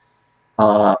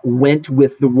 went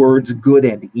with the words good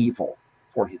and evil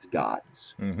for his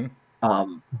gods.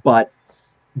 But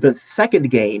the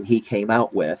second game he came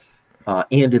out with,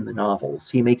 and in the novels,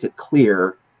 he makes it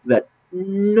clear that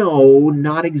no,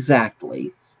 not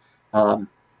exactly.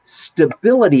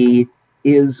 Stability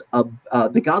is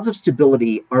the gods of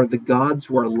stability are the gods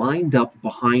who are lined up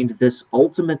behind this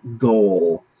ultimate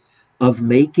goal of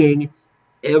making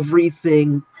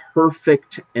everything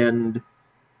perfect and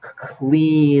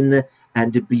clean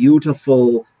and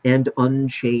beautiful and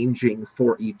unchanging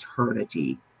for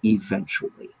eternity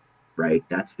eventually, right?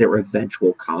 That's their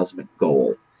eventual cosmic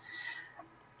goal.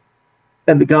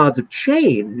 And the gods of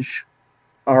change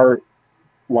are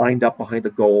lined up behind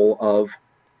the goal of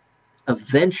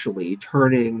eventually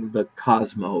turning the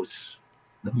cosmos,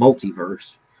 the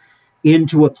multiverse,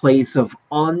 into a place of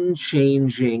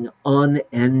unchanging,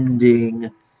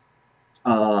 unending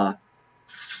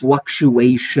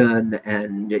fluctuation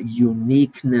and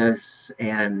uniqueness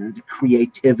and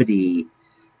creativity,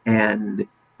 and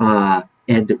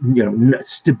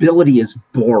stability is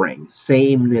boring.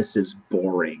 Sameness is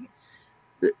boring.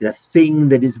 The thing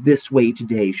that is this way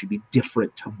today should be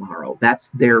different tomorrow. That's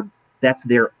their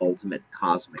ultimate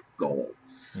cosmic goal.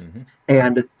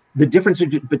 And the difference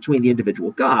between the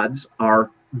individual gods are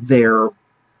their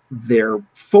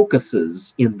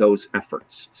focuses in those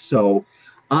efforts. So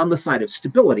on the side of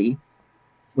stability,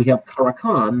 we have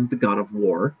Karakan, the god of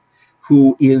war,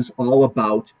 who is all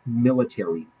about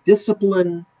military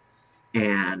discipline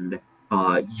and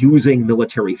using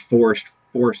military force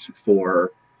for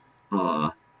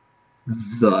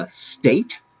the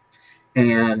state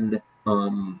and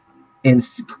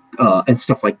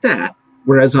stuff like that.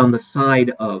 Whereas on the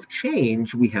side of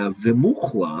change, we have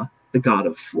Vimukhla, the god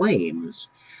of flames,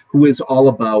 who is all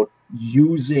about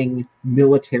using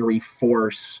military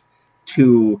force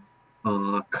to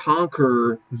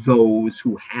conquer those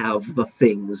who have the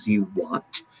things you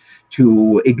want,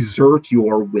 to exert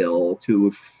your will,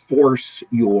 to force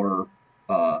your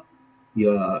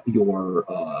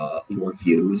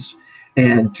views,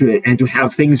 and to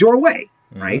have things your way,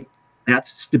 right?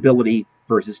 That's stability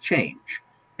versus change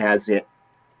as it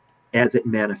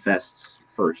manifests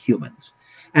for humans.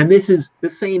 And this is the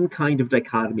same kind of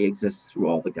dichotomy exists through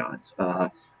all the gods.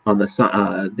 On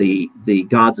the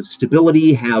gods of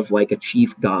stability have like a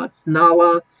chief god,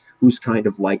 Nala, who's kind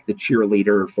of like the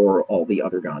cheerleader for all the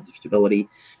other gods of stability.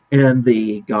 And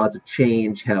the gods of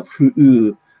change have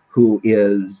Hu'u, who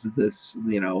is this,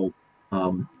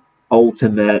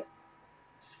 ultimate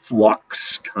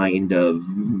flux kind of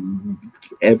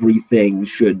everything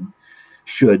should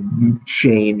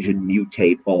change and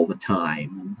mutate all the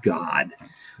time God.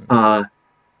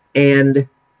 And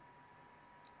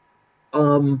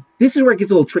this is where it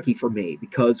gets a little tricky for me,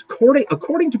 because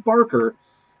according to Barker,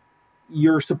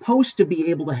 you're supposed to be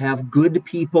able to have good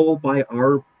people by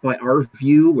our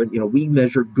view, and we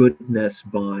measure goodness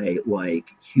by like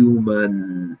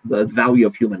the value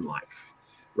of human life,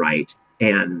 right?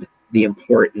 And the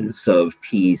importance of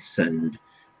peace and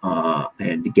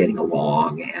getting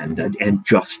along and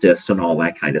justice and all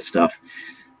that kind of stuff.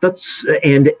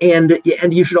 And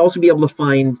you should also be able to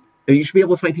find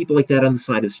people like that on the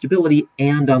side of stability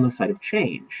and on the side of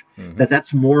change.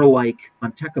 That's more like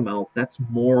on Tekumel, that's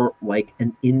more like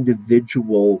an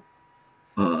individual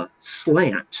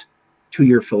slant to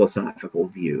your philosophical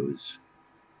views,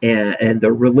 and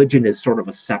the religion is sort of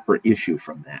a separate issue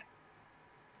from that.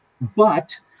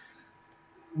 But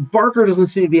Barker doesn't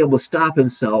seem to be able to stop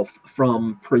himself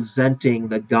from presenting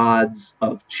the gods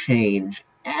of change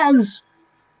as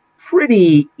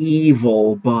pretty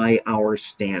evil by our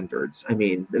standards. I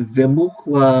mean,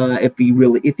 Vimukhla, if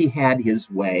he had his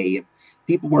way, if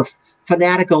people were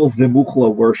fanatical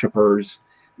Vimukhla worshippers,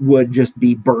 would just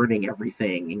be burning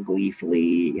everything and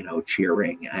gleefully,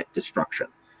 cheering at destruction.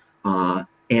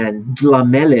 And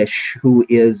Dlamelish, who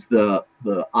is the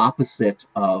opposite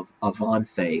of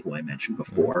Avanthe, who I mentioned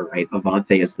before, right?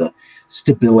 Avanthe is the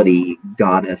stability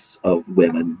goddess of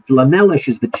women. Dlamelish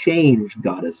is the change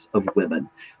goddess of women,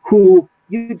 who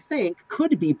you'd think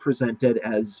could be presented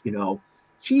as,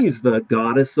 she's the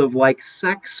goddess of like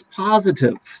sex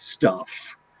positive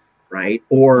stuff, right?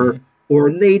 Or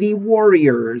lady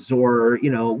warriors, or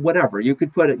whatever. You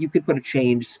could put a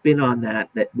change spin on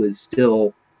that was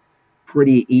still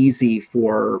pretty easy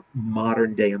for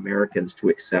modern day Americans to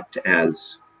accept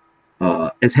as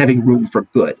having room for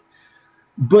good.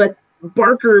 But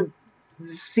Barker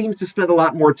seems to spend a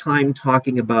lot more time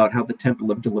talking about how the Temple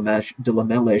of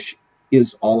Dlamelish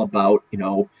is all about,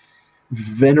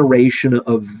 veneration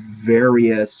of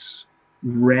various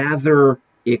rather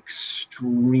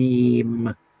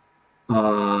extreme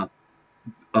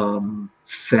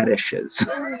fetishes.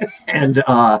 And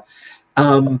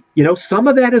some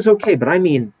of that is okay, but I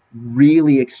mean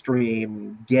really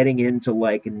extreme, getting into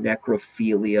like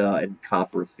necrophilia and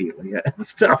coprophilia and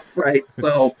stuff, right?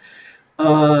 So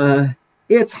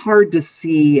it's hard to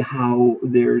see how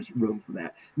there's room for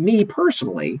that. Me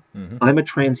personally, I'm a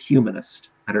transhumanist.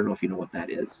 I don't know if you know what that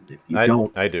is. If you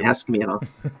don't, I do. Ask me.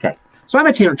 Okay. So I'm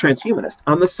a transhumanist.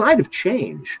 On the side of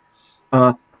change,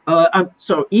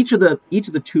 so each of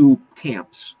the two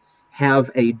camps have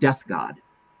a death god.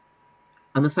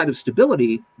 On the side of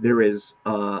stability, there is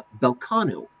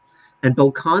Belkanu. And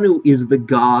Belkanu is the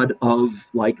god of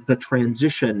like the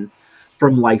transition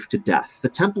from life to death. The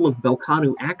Temple of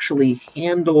Belkanu actually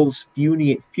handles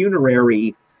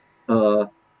funerary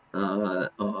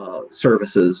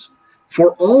services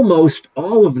for almost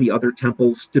all of the other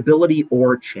temples, stability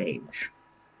or change,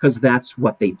 because that's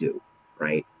what they do,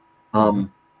 right?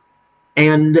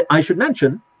 And I should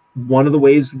mention, one of the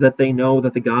ways that they know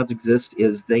that the gods exist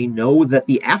is they know that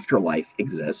the afterlife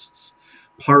exists.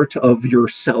 Part of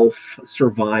yourself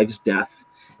survives death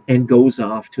and goes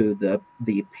off to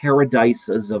the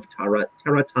paradises of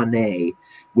Taratane,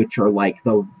 which are like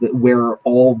where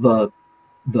all the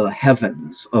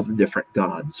heavens of the different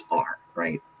gods are,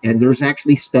 right? And there's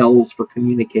actually spells for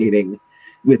communicating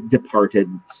with departed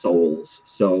souls.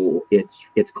 So it's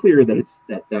clear that it's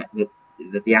that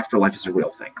the afterlife is a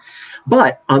real thing.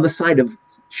 But on the side of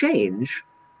change,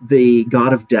 the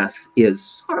god of death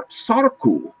is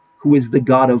Sarku, who is the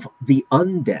god of the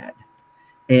undead.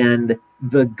 And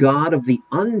the god of the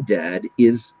undead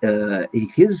is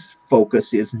his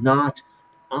focus is not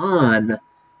on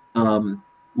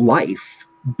life,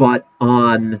 but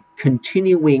on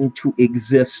continuing to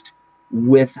exist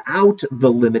without the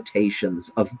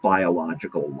limitations of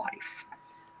biological life,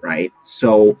 right?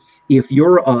 So if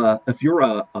you're a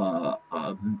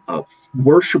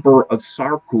worshiper of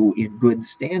Sarku in good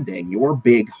standing, your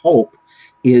big hope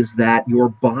is that your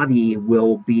body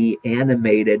will be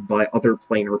animated by other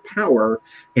planar power,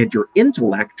 and your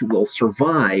intellect will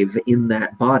survive in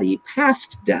that body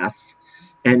past death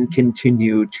and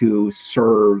continue to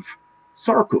serve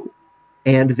Sarku.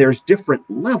 And there's different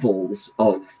levels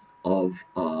of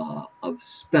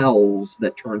spells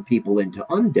that turn people into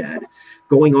undead,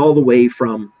 going all the way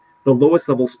from the lowest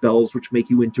level spells, which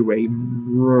make you into a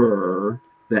mrr.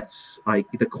 That's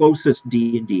like the closest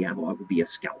D&D analog would be a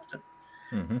skeleton.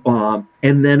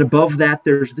 And then above that,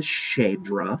 there's the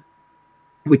Shadra.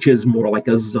 which is more like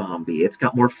a zombie. It's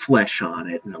got more flesh on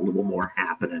it and a little more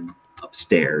happening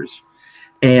upstairs.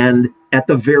 And at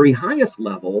the very highest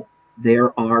level,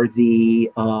 there are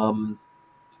the oh,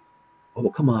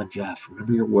 come on, Jeff,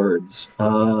 remember your words.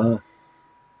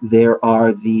 There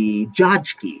are the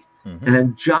Jajki,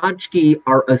 and Jajki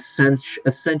are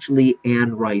essentially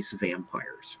Anne Rice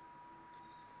vampires.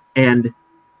 And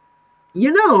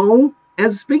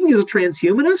as speaking as a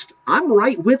transhumanist, I'm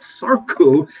right with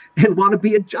Sarku and want to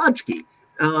be a Jajki.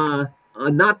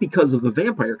 Not because of the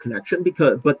vampire connection,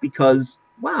 but because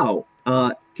wow,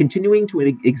 continuing to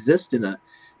exist in a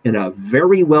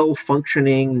very well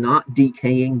functioning, not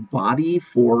decaying body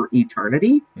for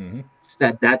eternity.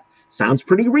 That sounds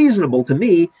pretty reasonable to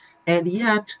me, and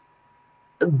yet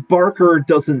Barker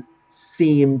doesn't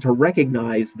seem to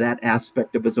recognize that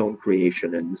aspect of his own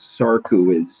creation, and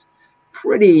Sarku is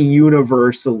pretty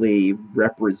universally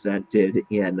represented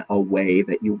in a way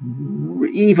that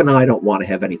even I don't want to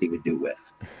have anything to do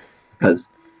with,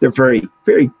 because they're very,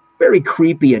 very, very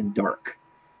creepy and dark,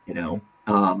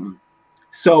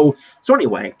 So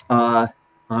anyway,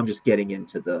 I'm just getting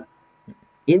into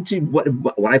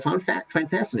what I find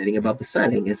fascinating about the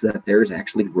setting is that there's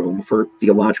actually room for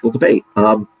theological debate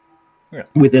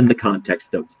within the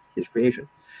context of his creation.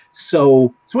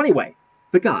 So anyway,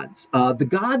 the gods. The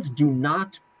gods do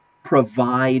not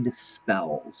provide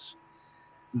spells.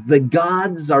 The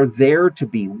gods are there to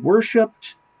be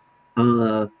worshipped,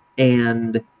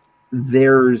 and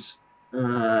there's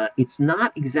it's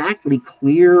not exactly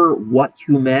clear what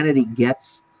humanity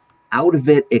gets out of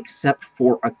it, except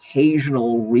for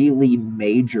occasional really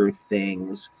major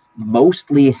things,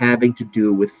 mostly having to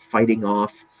do with fighting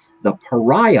off the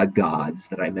pariah gods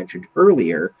that I mentioned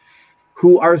earlier,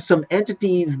 who are some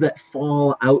entities that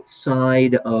fall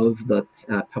outside of the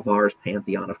Pavar's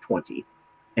pantheon of 20.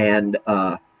 And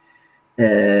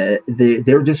they're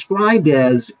described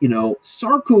as,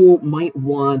 Sarku might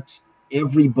want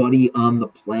everybody on the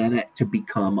planet to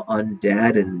become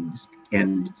undead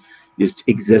and just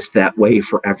exist that way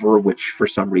forever, which for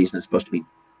some reason is supposed to be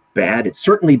bad. It's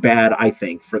certainly bad, I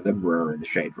think, for the Mrur and the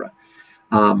Shaedra.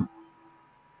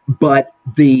 But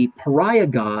the pariah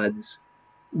gods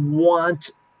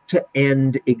want to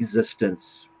end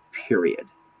existence, period.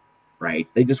 Right?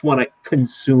 They just want to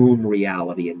consume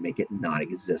reality and make it not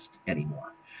exist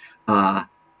anymore.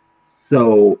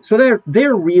 So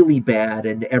they're really bad,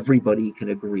 and everybody can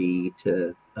agree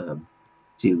to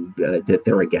that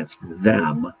they're against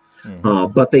them.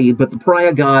 But the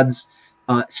pariah gods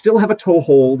still have a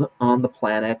toehold on the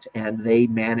planet, and they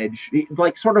manage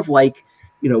sort of like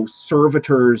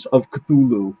servitors of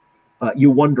Cthulhu.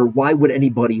 You wonder, why would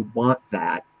anybody want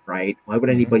that, right? Why would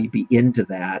anybody be into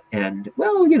that? And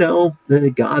well,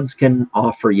 the gods can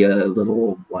offer you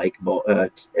little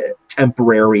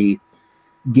temporary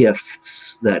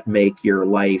gifts that make your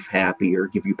life happy or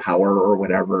give you power or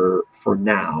whatever for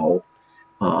now,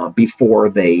 before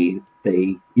they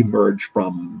emerge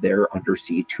from their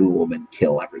undersea tomb and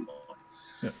kill everyone.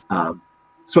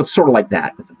 So it's sort of like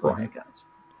that with the pariah gods.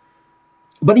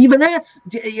 But even that's,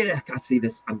 I see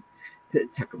this.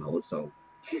 Tekumel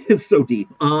is so deep.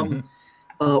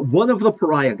 One of the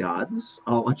pariah gods,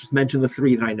 I'll just mention the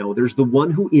three that I know. There's the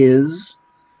one who is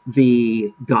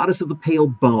the goddess of the pale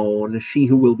bone, she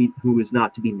who is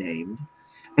not to be named,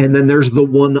 and then there's the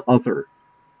one other,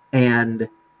 and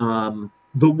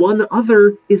the one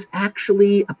other is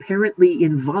actually apparently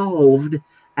involved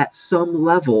at some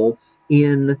level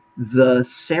in the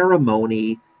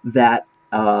ceremony that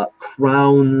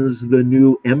crowns the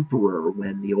new emperor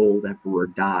when the old emperor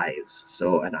dies.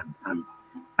 So, and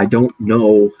I don't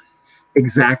know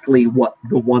exactly what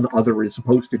the one other is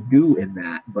supposed to do in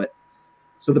that, but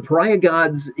so the pariah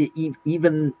gods,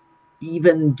 even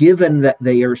given that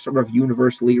they are sort of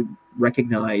universally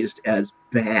recognized as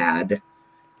bad,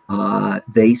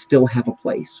 they still have a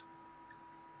place.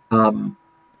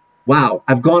 Wow,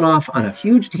 I've gone off on a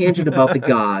huge tangent about the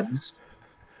gods.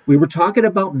 We were talking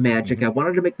about magic. I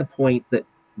wanted to make the point that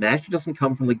magic doesn't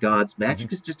come from the gods.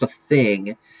 Magic is just a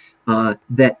thing.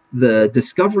 That the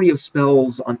discovery of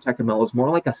spells on Tekumel is more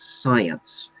like a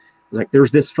science. Like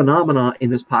there's this phenomena in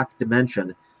this pocket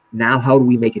dimension. Now, how do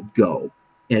we make it go?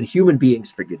 And human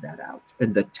beings figured that out.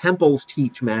 And the temples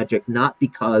teach magic not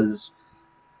because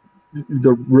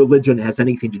the religion has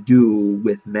anything to do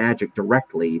with magic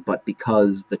directly, but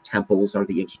because the temples are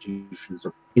the institutions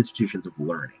of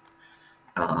learning.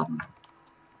 Do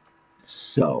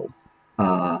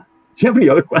you have any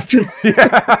other questions?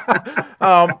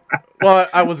 Well,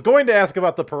 I was going to ask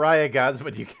about the pariah gods,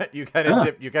 but you kind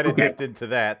of dipped into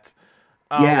that.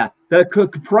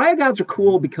 The pariah gods are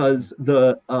cool because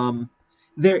they're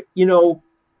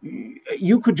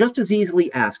you could just as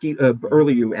easily ask.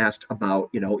 Earlier, you asked about,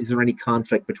 is there any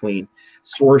conflict between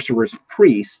sorcerers and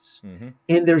priests? Mm-hmm.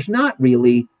 And there's not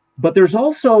really, but there's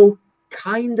also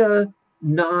kinda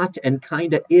not and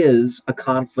kinda is a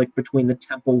conflict between the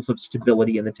temples of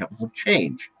stability and the temples of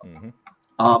change. Mm-hmm.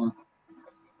 Um,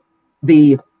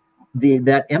 the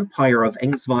that empire of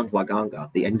Engsvan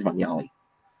Laganga, the Engsvanyali,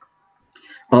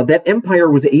 that empire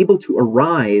was able to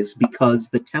arise because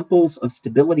the temples of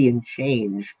stability and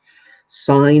change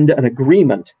signed an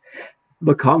agreement,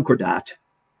 the Concordat,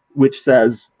 which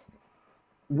says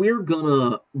we're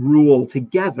gonna rule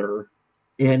together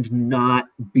and not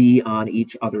be on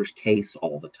each other's case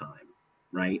all the time,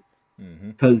 right?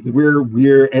 Mm-hmm. Because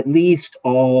we're at least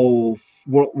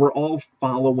we're all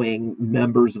following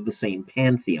members of the same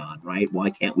pantheon, right? Why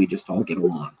can't we just all get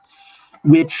along?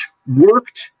 Which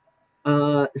worked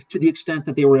to the extent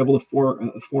that they were able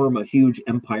to form a huge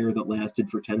empire that lasted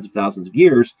for tens of thousands of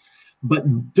years,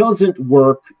 but doesn't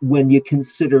work when you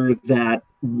consider that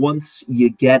once you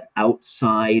get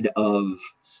outside of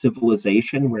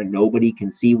civilization where nobody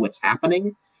can see what's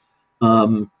happening,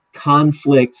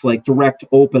 conflicts like direct,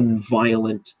 open,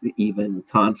 violent, even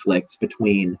conflicts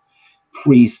between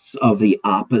priests of the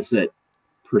opposite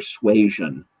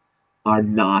persuasion are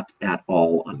not at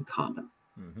all uncommon.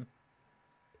 Mm-hmm.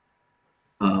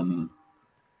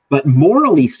 But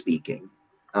morally speaking,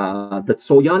 the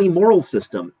Soyani moral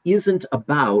system isn't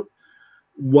about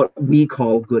what we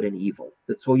call good and evil.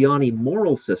 The Soyani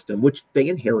moral system, which they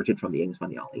inherited from the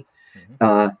Engsvanyali,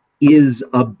 Mm-hmm. is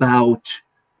about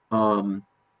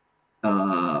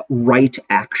right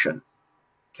action.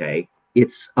 Okay.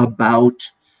 It's about,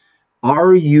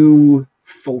 are you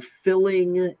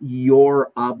fulfilling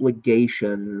your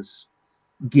obligations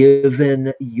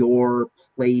given your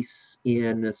place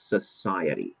in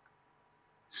society?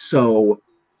 So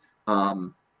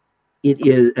it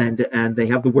is, and they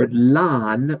have the word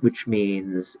lan, which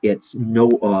means it's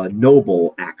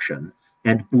noble action,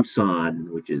 and busan,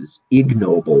 which is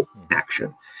ignoble Mm-hmm.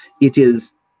 action. It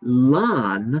is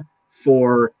lan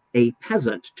for a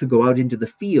peasant to go out into the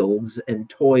fields and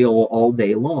toil all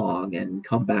day long and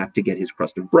come back to get his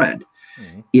crust of bread.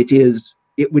 Mm-hmm.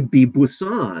 It would be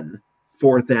busan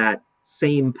for that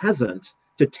same peasant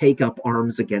to take up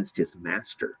arms against his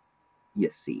master, you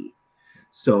see.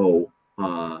 So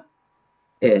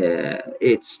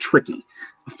it's tricky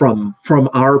from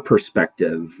our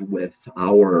perspective with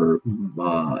our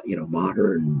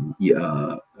modern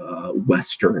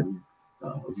Western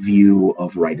view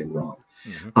of right and wrong.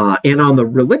 Mm-hmm. And on the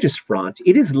religious front,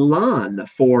 it is lan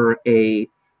for a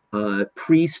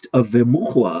priest of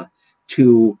Vimuchla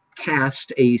to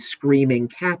cast a screaming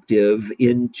captive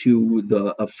into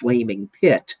a flaming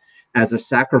pit as a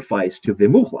sacrifice to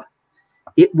Vimuchla.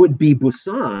 It would be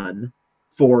Busan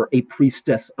for a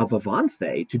priestess of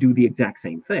Avanthe to do the exact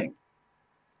same thing,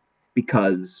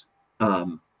 because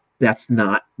that's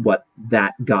not what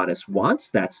that goddess wants.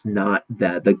 That's not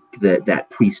that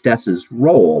priestess's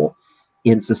role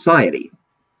in society.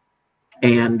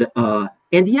 And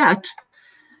yet,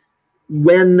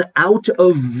 when out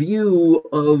of view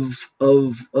of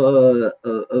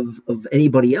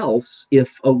anybody else,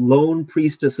 if a lone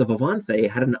priestess of Avanthe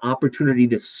had an opportunity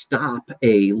to stop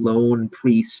a lone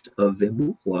priest of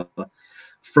Vimukla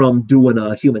from doing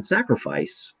a human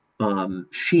sacrifice,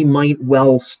 she might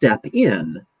well step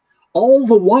in, all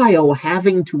the while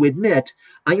having to admit,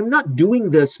 I am not doing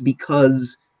this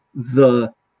because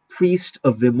the priest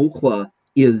of Vimukla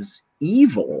is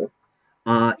evil.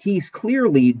 He's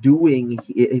clearly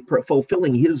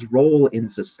fulfilling his role in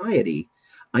society.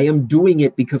 I am doing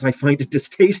it because I find it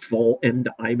distasteful, and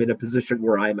I'm in a position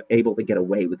where I'm able to get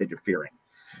away with interfering.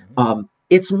 Mm-hmm.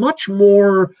 It's much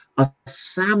more a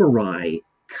samurai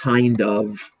kind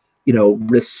of,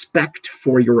 respect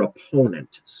for your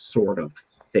opponent sort of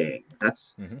thing.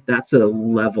 Mm-hmm. That's a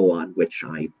level on which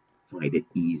I find it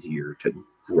easier to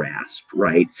grasp,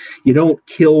 right? You don't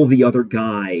kill the other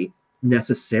guy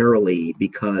necessarily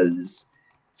because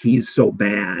he's so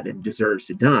bad and deserves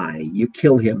to die. You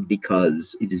kill him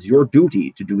because it is your duty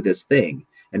to do this thing,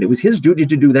 and it was his duty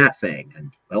to do that thing,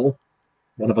 and well,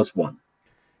 one of us won.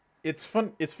 It's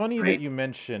fun. It's funny that Right. you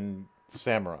mentioned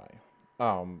samurai,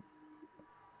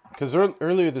 because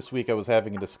earlier this week I was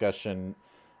having a discussion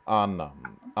on the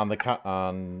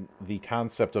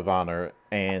concept of honor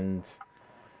and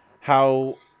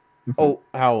how Mhm. oh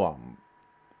how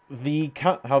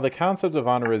how the concept of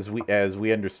honor as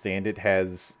we understand it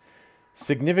has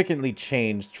significantly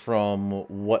changed from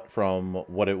what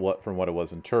it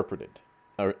was interpreted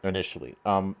initially.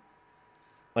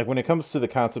 Like when it comes to the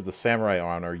concept of samurai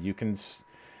honor, you can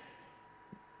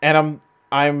and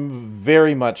I'm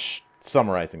very much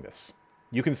summarizing this.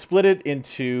 You can split it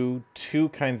into two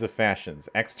kinds of fashions,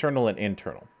 external and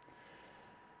internal.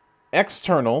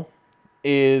 External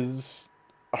is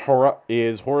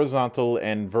horizontal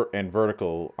and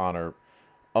vertical honor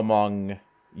among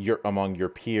your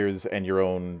peers and your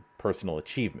own personal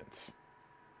achievements.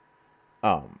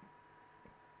 Your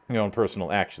own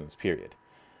personal actions, period.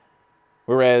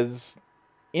 Whereas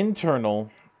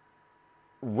internal,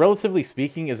 relatively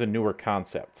speaking, is a newer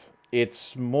concept.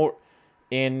 It's more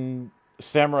in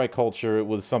samurai culture. It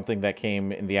was something that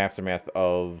came in the aftermath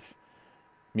of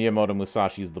Miyamoto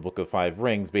Musashi's The Book of Five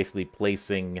Rings, basically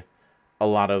placing a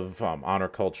lot of honor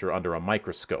culture under a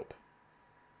microscope.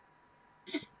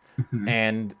 Mm-hmm.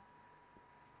 And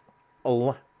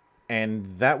and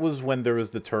that was when there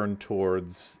was the turn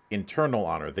towards internal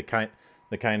honor, the kind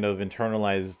of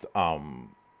internalized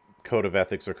code of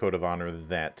ethics or code of honor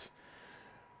that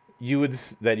you would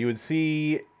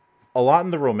see a lot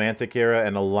in the Romantic era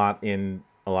and a lot in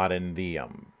the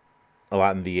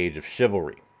age of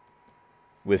chivalry,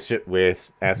 with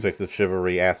aspects of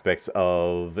chivalry, aspects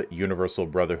of universal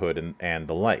brotherhood, and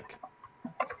the like.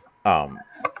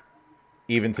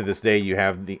 Even to this day, you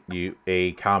have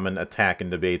a common attack in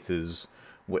debates is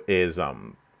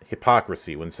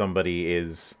hypocrisy, when somebody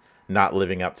is not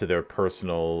living up to their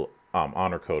personal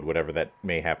honor code, whatever that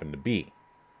may happen to be.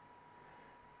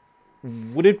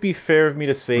 Would it be fair of me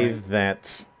to say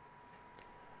that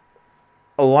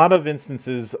a lot of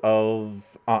instances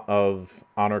of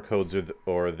honor codes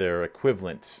or their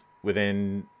equivalent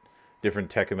within different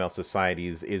Tekumel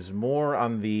societies is more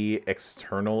on the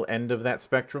external end of that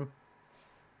spectrum?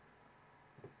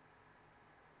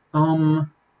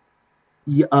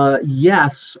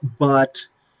 Yes, but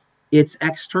it's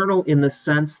external in the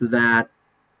sense that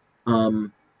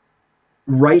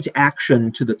right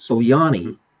action to the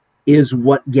Tsulyani is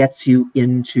what gets you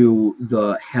into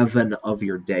the heaven of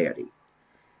your deity.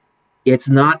 It's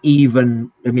not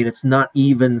even, it's not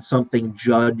even something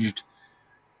judged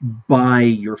by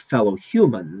your fellow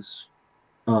humans,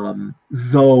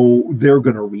 though they're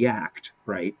going to react,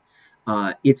 right?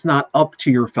 It's not up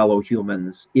to your fellow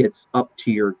humans, it's up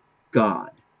to your God.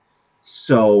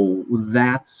 So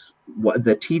that's what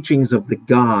the teachings of the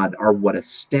God are, what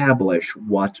establish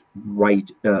what right,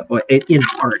 in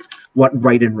part, what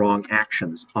right and wrong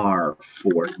actions are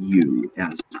for you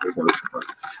as a worshiper.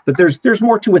 But there's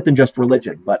more to it than just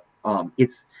religion. But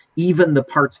it's even the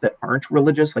parts that aren't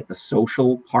religious, like the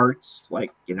social parts,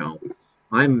 like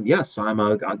I'm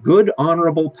a good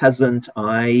honorable peasant.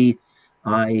 I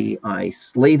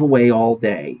slave away all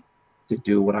day to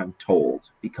do what I'm told,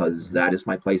 because that is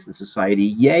my place in society.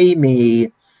 Yay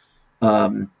me!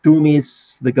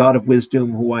 Thumis, the god of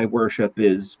wisdom, who I worship,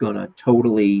 is gonna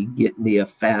totally get me a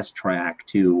fast track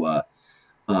to a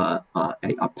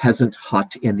peasant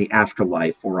hut in the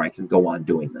afterlife, where I can go on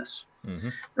doing this. Mm-hmm.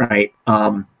 Right.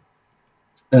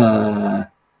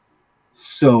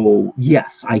 So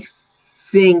yes, I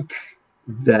think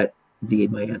that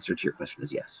my answer to your question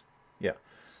is yes. Yeah.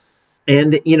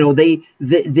 And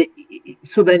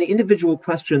so then individual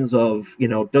questions of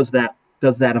does that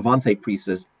Avante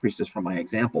priestess from my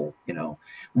example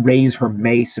raise her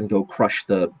mace and go crush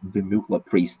the Vimukla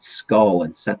priest's skull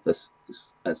and set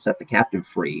the captive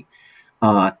free,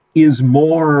 is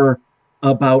more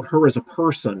about her as a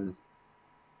person,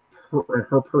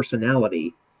 her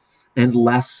personality, and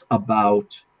less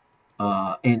about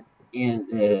and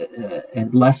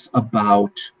less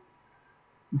about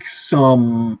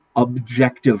some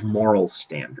objective moral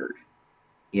standard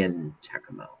in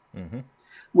Tekumel,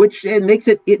 which it makes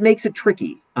it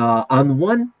tricky. On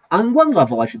one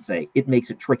level, I should say, it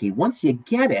makes it tricky. Once you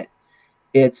get it,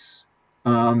 it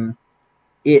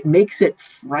makes it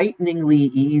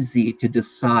frighteningly easy to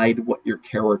decide what your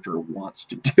character wants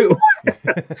to do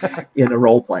in a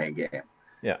role playing game.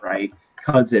 Yeah. Right.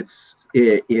 Because it's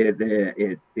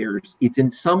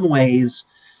in some ways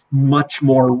much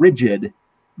more rigid,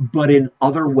 but in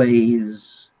other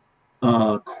ways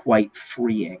quite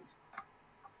freeing.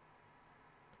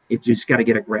 It just got to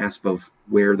get a grasp of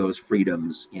where those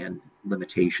freedoms and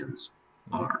limitations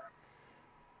are.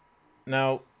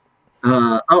 Now,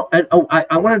 I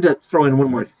wanted to throw in one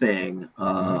more thing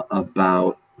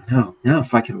about now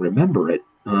if I can remember it.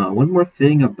 One more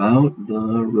thing about the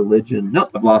religion. No,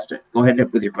 I've lost it. Go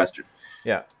ahead with your question.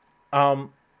 Yeah. I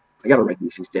got to write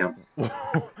these things down.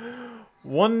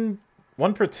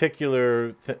 One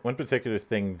particular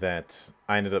thing that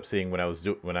I ended up seeing when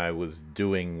I was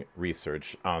doing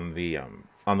research on the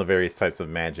various types of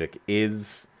magic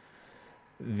is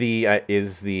the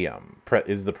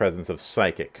presence of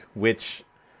psychic, which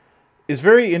is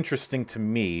very interesting to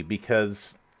me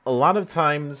because a lot of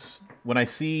times when I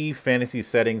see fantasy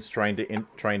settings trying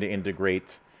to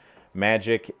integrate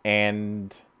magic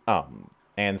and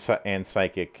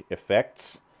psychic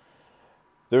effects,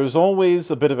 there's always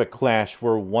a bit of a clash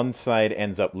where one side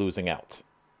ends up losing out.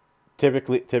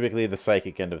 Typically the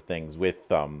psychic end of things, with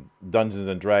Dungeons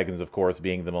and Dragons, of course,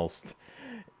 being the most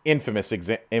infamous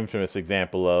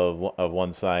example of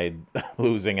one side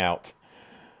losing out.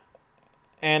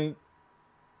 And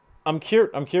I'm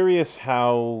curious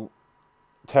how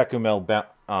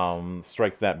Tekumel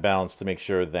strikes that balance to make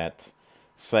sure that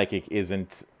psychic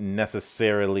isn't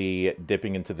necessarily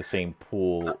dipping into the same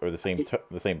pool or the same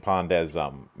pond as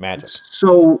magic.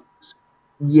 So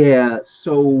yeah,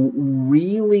 so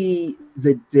really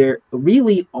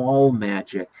really all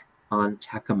magic on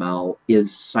Tekumel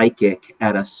is psychic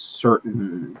to a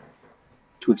certain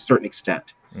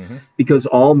extent. Mm-hmm. Because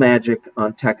all magic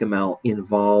on Tekumel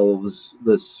involves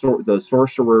the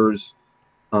sorcerer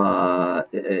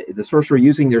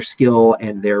using their skill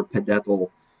and their pedestal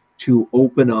to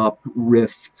open up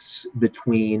rifts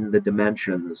between the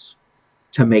dimensions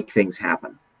to make things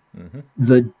happen. Mm-hmm.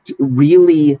 The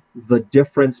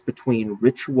difference between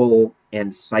ritual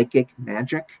and psychic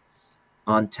magic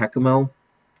on Tekumel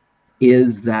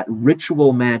is that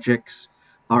ritual magics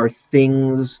are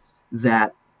things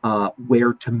that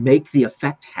where to make the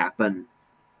effect happen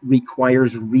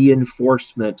requires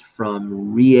reinforcement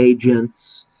from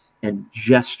reagents and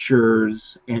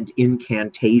gestures and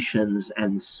incantations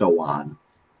and so on.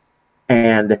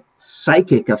 And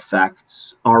psychic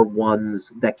effects are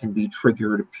ones that can be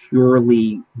triggered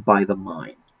purely by the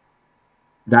mind.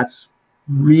 That's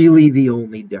really the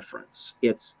only difference.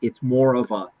 It's more of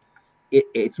a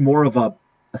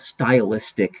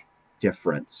stylistic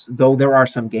difference, though there are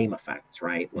some game effects,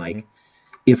 right? Mm-hmm. Like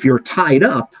if you're tied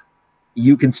up,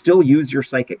 you can still use your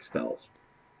psychic spells,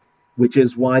 which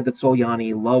is why the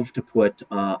Solyani love to put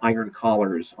iron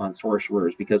collars on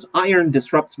sorcerers, because iron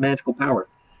disrupts magical power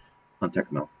on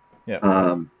Tekumel.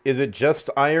 Yeah. Is it just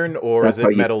iron, or is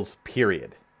it metals,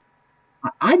 period?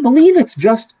 I believe it's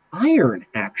just iron,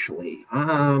 actually.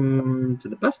 To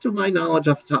the best of my knowledge,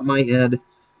 off the top of my head,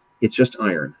 it's just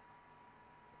iron.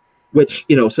 Which,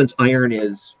 since iron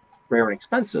is rare and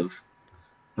expensive,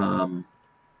 that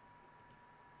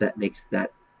makes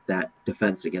that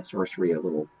defense against sorcery a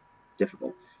little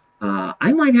difficult.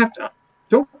 I might have to.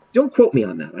 Don't quote me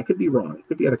on that. I could be wrong. It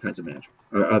could be other kinds of magic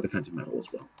or other kinds of metal as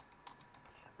well.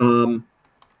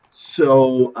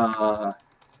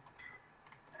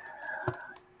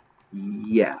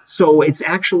 Yeah. So it's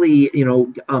actually,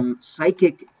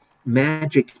 psychic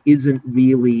magic isn't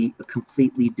really a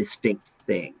completely distinct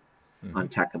thing on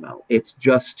Tekumel. It's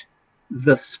just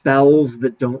the spells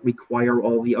that don't require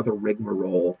all the other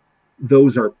rigmarole.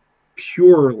 Those are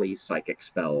purely psychic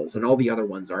spells, and all the other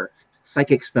ones are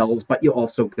psychic spells, but you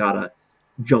also gotta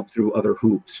jump through other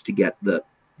hoops to get the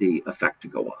effect to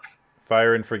go off.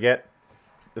 Fire and forget,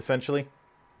 essentially.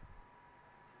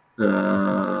 I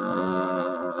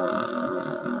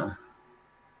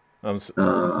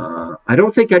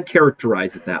don't think I'd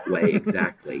characterize it that way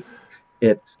exactly.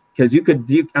 It's because you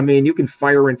can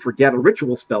fire and forget a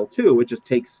ritual spell too. It just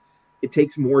takes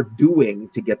more doing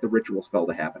to get the ritual spell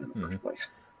to happen in the first place.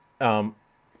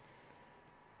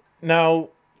 Now,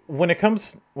 when it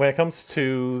comes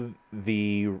to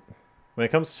the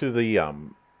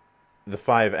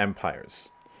five empires,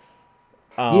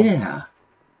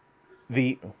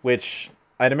 which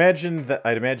I'd imagine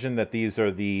that these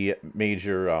are the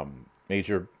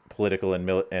major political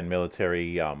and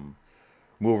military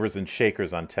movers and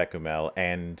shakers on Tekumel,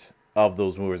 and of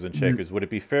those movers and shakers, would it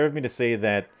be fair of me to say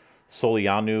that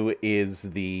Solyanu is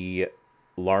the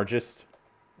largest,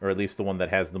 or at least the one that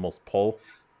has the most pull?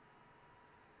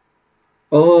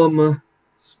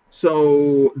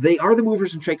 So they are the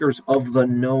movers and shakers of the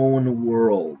known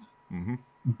world. Mm-hmm.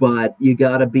 But you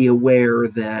got to be aware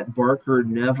that Barker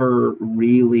never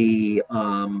really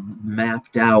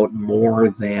mapped out more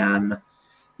than,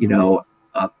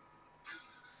 a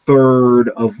third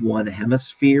of one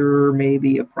hemisphere,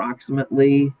 maybe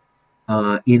approximately,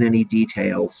 in any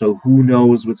detail. So who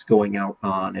knows what's going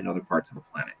on in other parts of the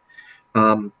planet.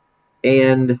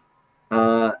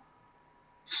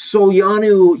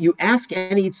 Solyanu, you ask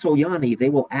any Solyani, they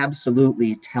will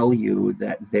absolutely tell you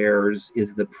that theirs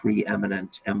is the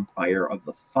preeminent empire of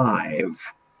the five.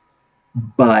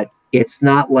 But it's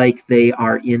not like they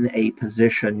are in a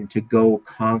position to go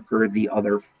conquer the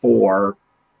other four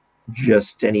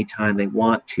just anytime they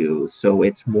want to. So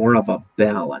it's more of a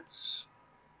balance.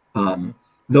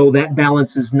 Though that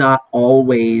balance is not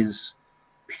always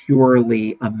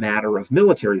purely a matter of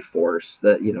military force.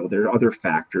 That, you know, there are other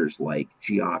factors like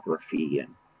geography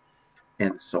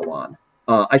and so on.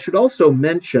 I should also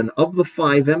mention, of the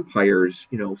five empires,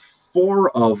 you know, four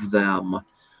of them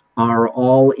are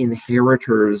all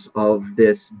inheritors of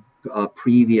this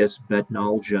previous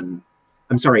Bednaljan,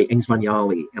 I'm sorry,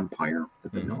 Engsvanyali Empire. The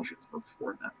Bednaljans were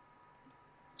before that.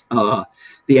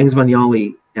 The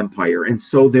Engsvanyali Empire. And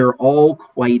so they're all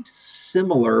quite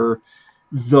similar,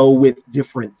 though with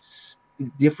different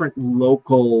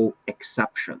local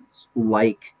exceptions,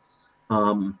 like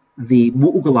the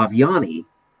Mughalavyani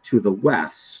to the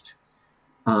west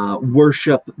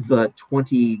worship the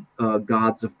 20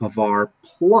 gods of Bavar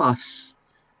plus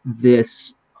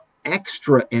this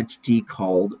extra entity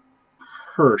called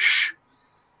Hirsch,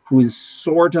 who is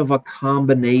sort of a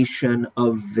combination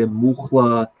of the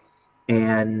Mughla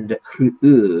and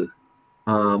who's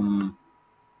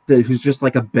just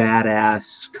like a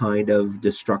badass kind of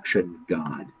destruction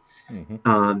god.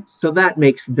 So that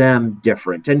makes them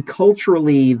different. And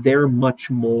culturally, they're much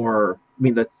more, I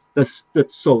mean, the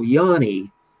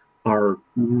Tsolyani are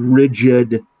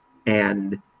rigid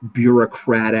and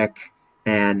bureaucratic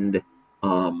and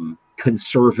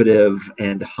conservative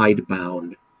and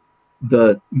hidebound.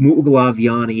 The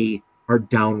Mughalavyani are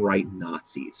downright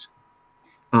Nazis.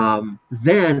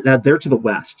 Then they're to the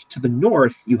west. To the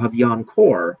north, you have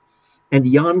Yankor, and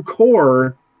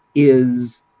Yankor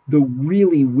is the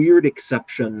really weird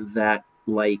exception that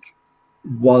like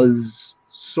was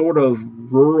sort of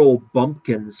rural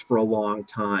bumpkins for a long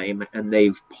time, and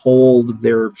they've pulled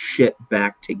their shit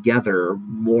back together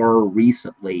more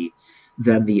recently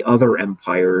than the other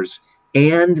empires,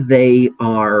 and they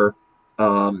are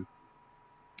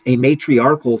a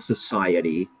matriarchal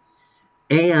society,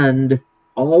 and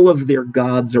all of their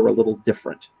gods are a little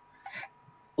different.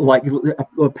 Like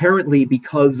apparently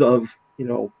because of, you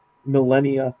know,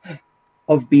 millennia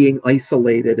of being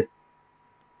isolated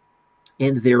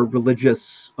and their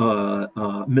religious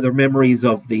their memories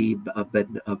of the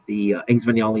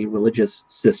Engsvanyali religious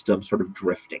system sort of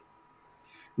drifting.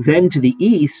 Then to the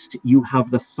east, you have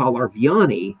the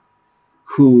Salarvyani,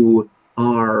 who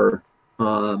are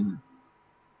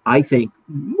I think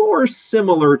more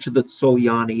similar to the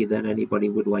Tsolyani than anybody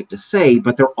would like to say,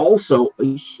 but they're also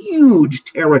a huge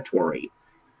territory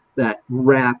that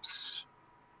wraps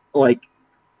like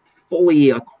fully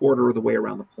a quarter of the way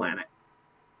around the planet.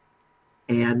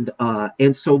 And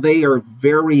so they are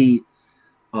they're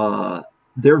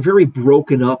very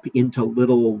broken up into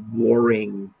little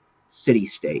warring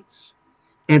city-states.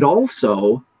 And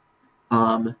also,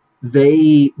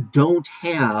 they don't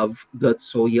have the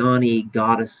Tsolyani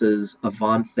goddesses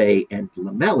Avanthe and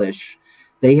Lamelish.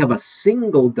 They have a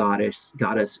single goddess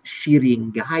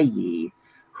Shiringayi,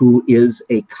 who is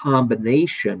a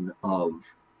combination of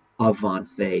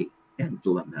Avanthe and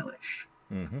Lamelish,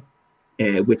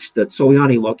 which the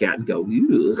Tsolyani look at and go,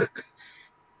 ugh.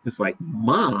 It's like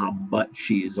mom, but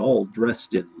she's all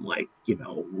dressed in like, you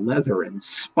know, leather and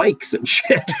spikes and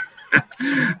shit.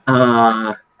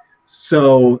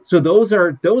 So those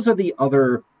are the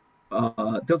other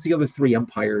three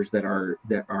empires that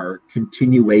are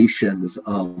continuations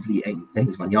of the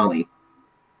Engsvanyali.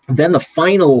 Then the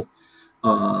final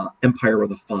empire of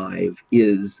the five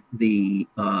is the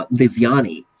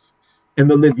Livyani. And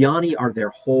the Livyani are their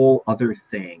whole other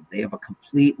thing. They have a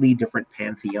completely different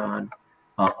pantheon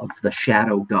of the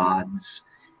shadow gods,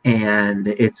 and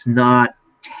it's not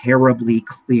terribly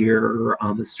clear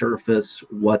on the surface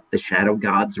what the shadow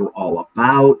gods are all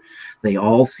about. They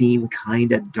all seem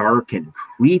kind of dark and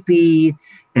creepy.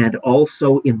 And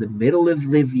also in the middle of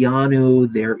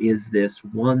Livyanu, there is this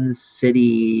one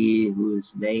city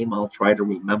whose name I'll try to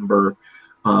remember,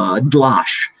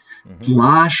 Dlash.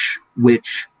 Dlash,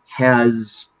 which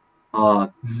has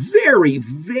very,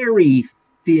 very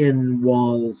thin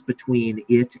walls between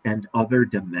it and other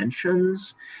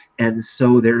dimensions. And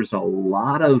so there's a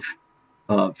lot of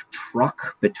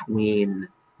truck between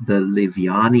the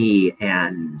Livyani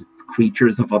and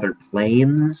creatures of other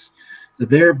planes. So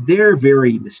they're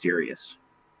very mysterious.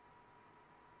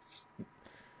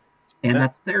 And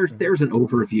there's an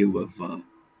overview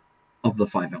of the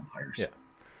five empires. Yeah.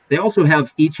 They also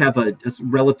each have a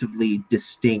relatively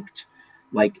distinct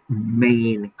like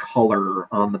main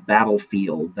color on the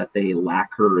battlefield that they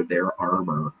lacquer their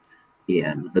armor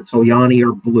in. The Tsolyani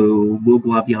are blue,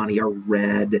 Mughalavyani are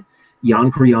red,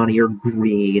 Yankuryani are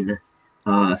green,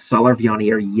 Salarvyani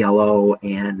are yellow,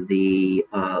 and the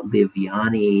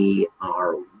Livyani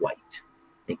are white.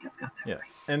 I think I've got that right.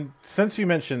 And since you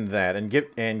mentioned that, and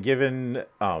given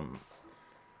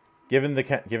given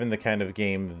the kind of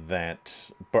game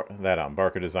that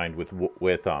Barker designed with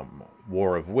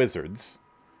War of Wizards,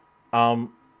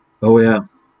 um, Oh yeah.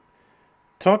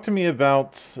 talk to me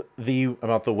about the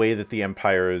way that the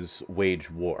empires wage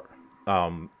war.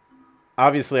 Um,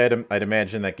 Obviously, I'd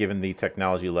imagine that given the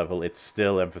technology level, it's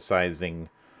still emphasizing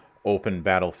open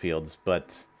battlefields,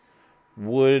 but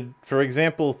would, for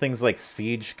example, things like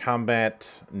siege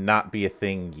combat not be a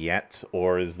thing yet,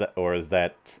 or is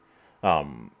that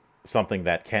um, something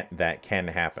that can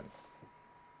happen?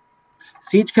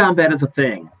 Siege combat is a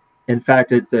thing. In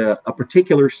fact, a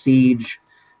particular siege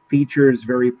features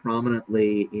very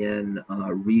prominently in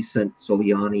recent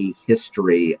Soliani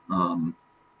history. In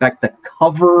fact, the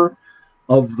cover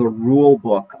of the rule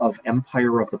book of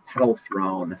Empire of the Petal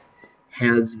Throne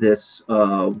has this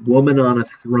woman on a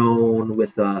throne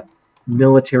with a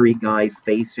military guy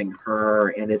facing her,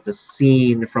 and it's a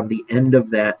scene from the end of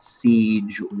that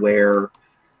siege where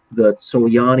the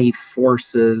Solyani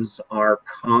forces are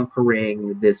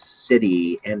conquering this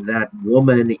city, and that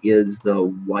woman is the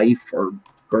wife or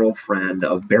girlfriend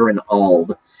of Baron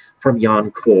Ald from Jan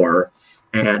Kor,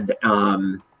 and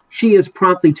she is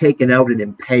promptly taken out and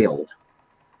impaled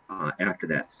after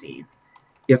that scene,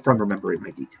 if I'm remembering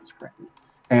my details correctly.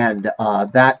 And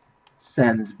that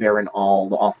sends Baron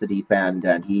Ald off the deep end,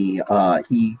 and he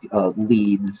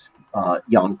leads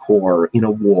Jan Kor in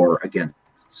a war against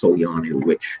Solyanu,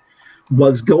 which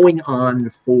was going on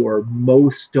for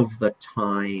most of the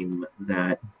time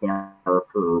that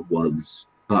Barker was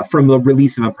from the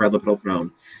release of Empire of the Petal Throne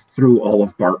through all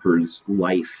of Barker's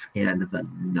life and the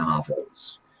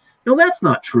novels. No, that's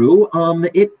not true.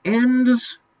 It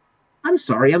ends. I'm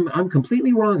sorry, I'm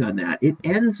completely wrong on that. It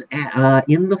ends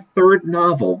in the third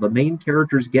novel. The main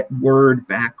characters get word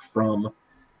back from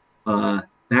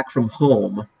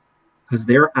home because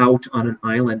they're out on an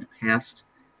island past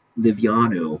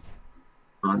Livianu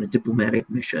on a diplomatic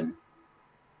mission,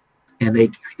 and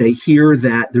they hear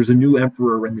that there's a new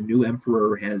emperor, and the new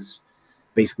emperor has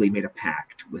basically made a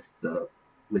pact with the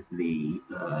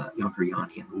younger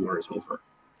Yanni, and the war is over.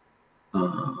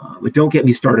 But don't get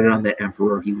me started on that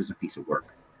emperor. He was a piece of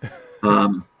work.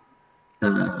 Or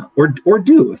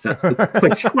do, if that's the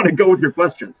place you want to go with your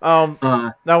questions. Now,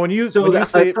 when you were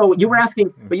asking,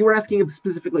 but you were asking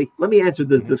specifically. Let me answer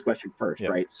this question first,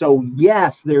 Yep. right? So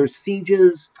yes, there's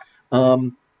sieges.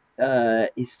 So I'll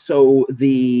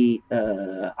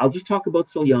just talk about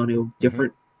Solyanu.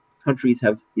 Different countries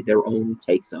have their own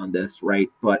takes on this, right?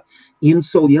 But in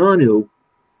Solyanu,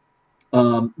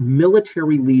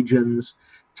 military legions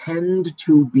tend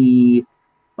to be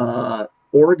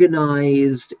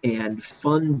organized and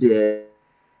funded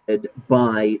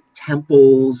by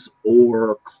temples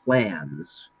or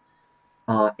clans,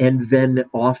 and then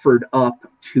offered up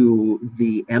to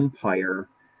the empire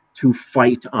to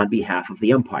fight on behalf of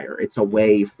the empire. It's a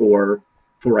way for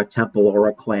a temple or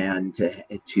a clan to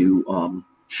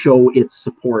show its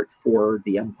support for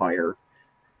the empire.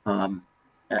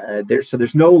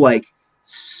 There's no like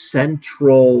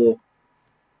central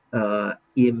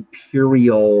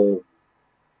imperial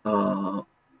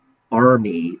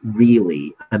army,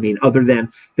 really. I mean, other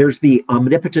than there's the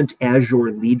Omnipotent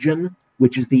Azure Legion,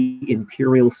 which is the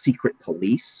Imperial Secret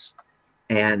Police,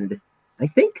 and I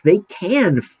think they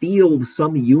can field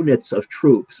some units of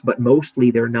troops, but mostly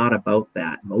they're not about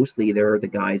that. Mostly they're the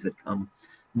guys that come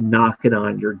knocking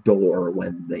on your door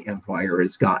when the Empire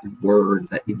has gotten word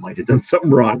that you might have done something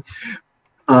wrong.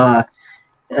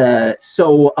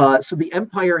 So the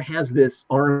Empire has this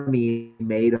army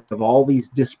made of all these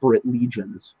disparate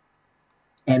legions,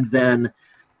 and then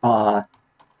the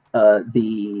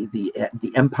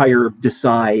Empire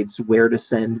decides where to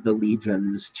send the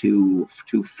legions to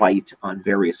fight on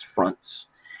various fronts,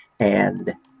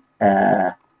 and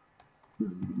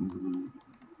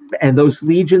those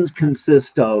legions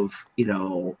consist of,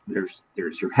 there's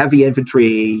your heavy infantry,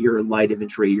 your light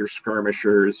infantry, your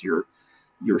skirmishers, your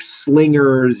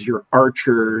slingers, your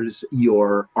archers,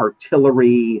 your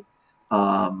artillery.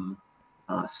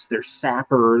 There's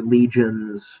sapper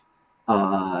legions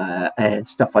and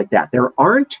stuff like that. There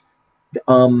aren't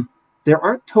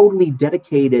totally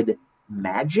dedicated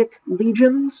magic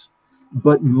legions,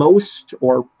 but most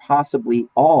or possibly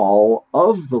all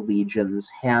of the legions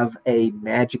have a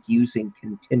magic using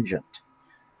contingent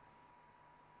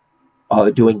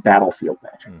doing battlefield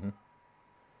magic.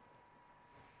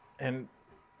 And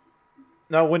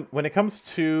now, when it comes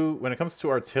to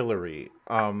artillery,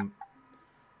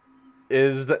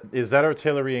 is that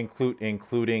artillery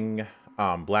including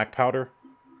black powder?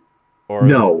 Or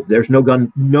no, there's no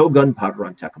gunpowder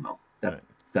on Tekumel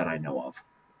that I know of.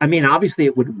 I mean, obviously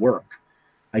it would work.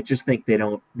 I just think they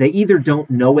either don't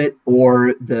know it,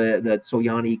 or the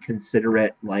Soyani consider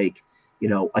it like,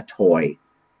 a toy,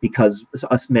 because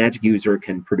a magic user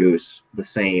can produce the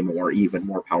same or even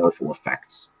more powerful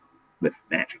effects with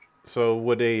magic. So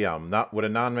would a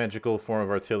non-magical form of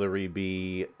artillery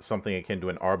be something akin to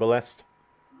an arbalest?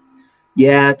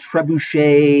 Yeah,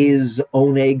 trebuchets,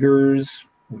 onagers.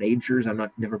 I'm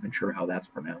not never been sure how that's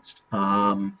pronounced.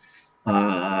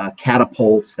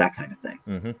 Catapults, that kind of thing.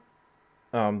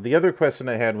 Mm-hmm. The other question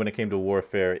I had when it came to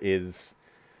warfare is: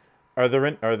 are there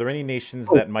any nations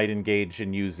Oh, that might engage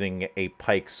in using a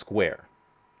pike square?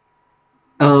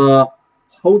 uh,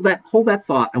 hold that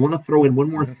thought. I want to throw in one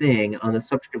more Mm-hmm. thing on the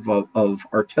subject of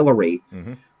artillery.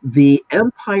 Mm-hmm. The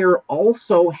Empire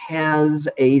also has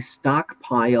a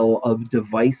stockpile of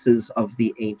devices of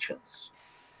the ancients,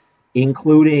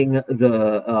 including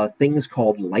the things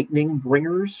called lightning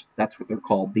bringers. That's what they're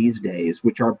called these days,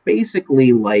 which are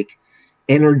basically like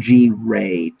energy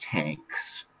ray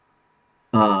tanks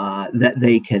that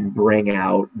they can bring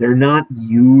out. They don't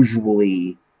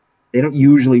usually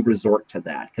resort to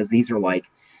that, because these are like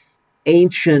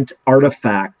ancient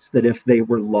artifacts that, if they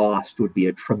were lost, would be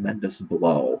a tremendous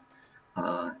blow.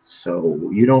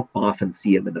 So you don't often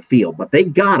see them in the field, but they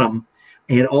got them.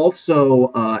 And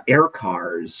also air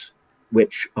cars,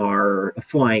 which are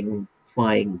flying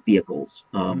vehicles.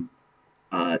 Mm-hmm.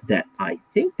 That I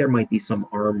think there might be some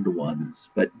armed ones,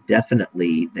 but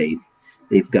definitely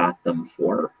they've got them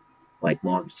for like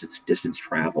long distance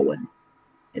travel and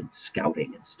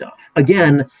scouting and stuff.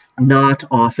 Again, not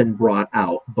often brought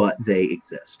out, but they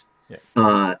exist.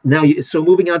 Yeah. Now, so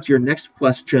moving on to your next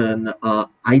question,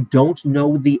 I don't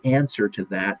know the answer to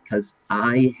that because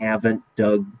I haven't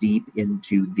dug deep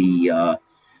into the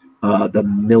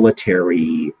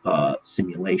military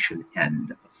simulation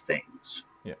end of things,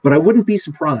 Yeah. but I wouldn't be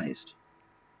surprised.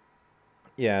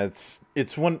 Yeah. It's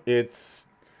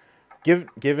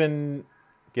given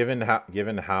given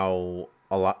how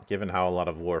a lot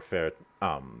of warfare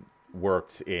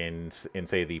worked in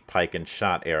say the pike and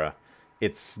shot era.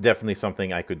 It's definitely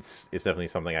something I could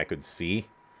see.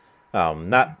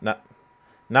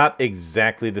 Not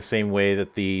exactly the same way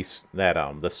that the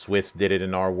Swiss did it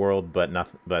in our world,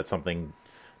 but something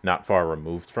not far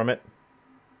removed from it,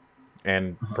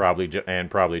 and Uh-huh.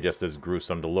 probably just as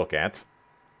gruesome to look at.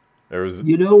 There was.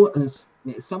 You know,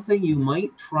 something you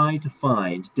might try to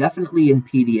find, definitely in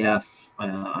PDF.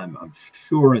 I'm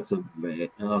sure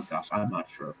oh gosh, I'm not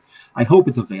sure. I hope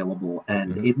it's available,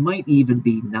 and Mhm. it might even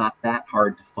be not that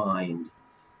hard to find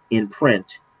in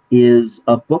print. Is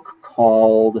a book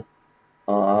called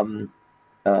um,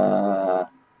 uh,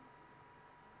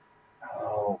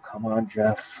 oh, come on,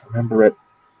 Jeff, remember it.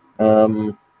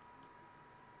 Um,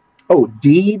 oh,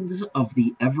 Deeds of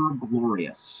the Ever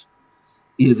Glorious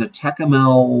is a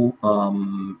Tekumel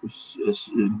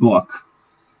book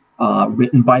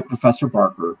written by Professor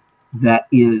Barker that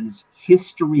is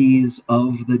histories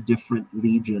of the different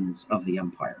legions of the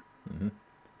Empire. Mhm.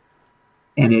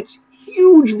 And it's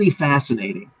hugely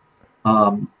fascinating.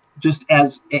 Just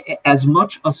as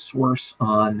much a source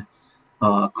on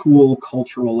cool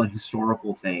cultural and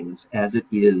historical things as it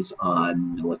is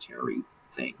on military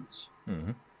things.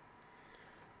 Mhm.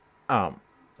 Um.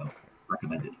 So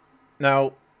recommended.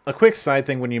 Now, a quick side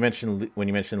thing when you mention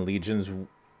legions.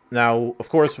 Now, of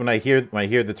course, when I hear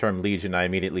the term legion, I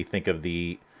immediately think of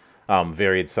the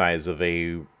varied size of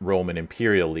a Roman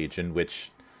imperial legion,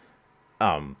 which,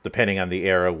 depending on the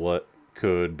era, what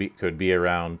could be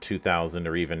around 2,000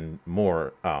 or even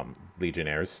more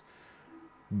legionnaires.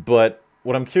 But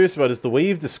what I'm curious about is the way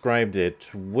you've described it.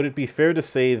 Would it be fair to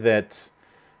say that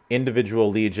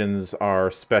individual legions are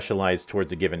specialized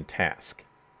towards a given task?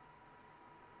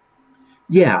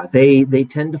 Yeah, they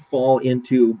tend to fall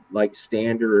into like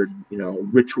standard,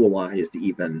 ritualized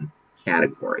even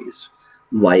categories,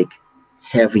 like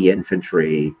heavy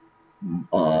infantry,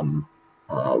 um,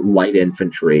 light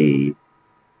infantry,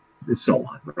 so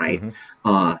on, right?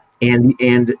 Mm-hmm.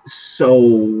 And so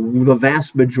the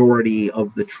vast majority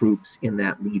of the troops in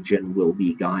that legion will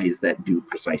be guys that do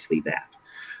precisely that.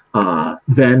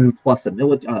 Then plus a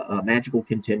magical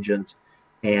contingent,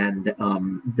 and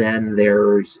then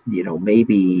there's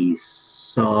maybe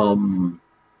some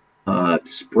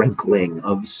sprinkling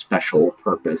of special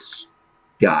purpose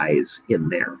guys in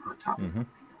there on top of Mm-hmm.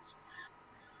 everything else.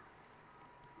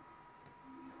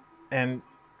 And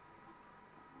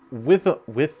with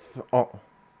with all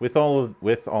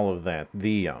of that,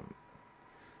 the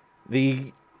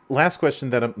last question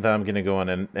that I'm gonna go on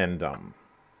and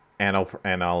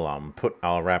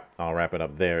I'll wrap it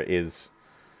up there is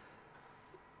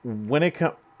when it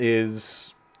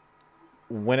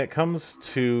comes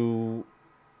to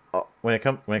when it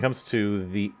comes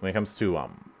to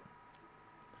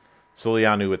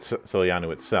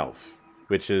Solianu itself,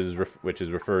 which is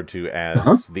referred to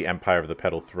Uh-huh. as the Empire of the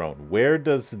Petal Throne. Where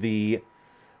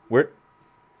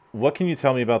what can you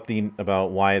tell me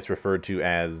about why it's referred to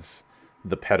as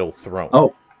the Petal Throne?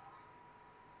 Oh,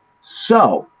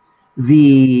 so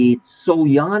the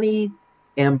Solyani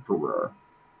Emperor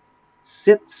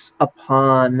he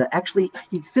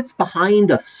sits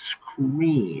behind a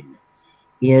screen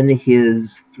in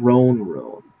his throne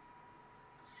room.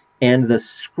 And the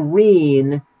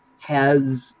screen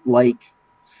has like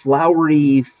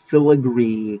flowery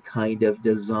filigree kind of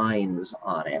designs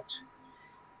on it.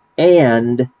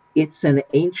 And it's an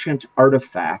ancient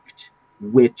artifact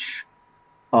which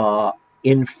uh,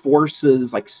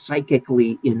 like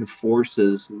psychically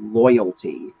enforces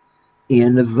loyalty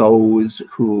in those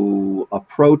who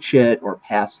approach it or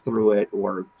pass through it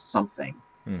or something.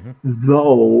 Mm-hmm.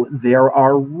 Though there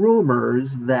are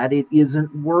rumors that it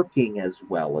isn't working as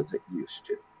well as it used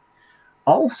to.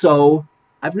 Also,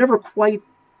 I've never quite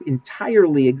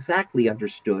entirely exactly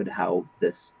understood how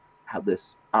this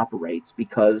operates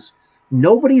because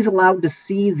nobody's allowed to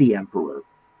see the emperor.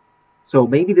 So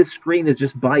maybe this screen is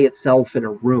just by itself in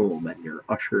a room and you're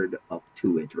ushered up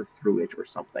to it or through it or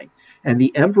something. And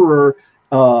the emperor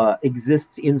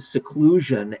exists in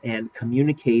seclusion and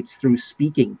communicates through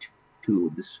speaking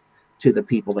tubes to the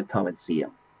people that come and see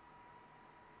him.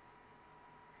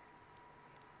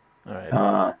 All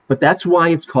right. But that's why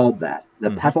it's called that. The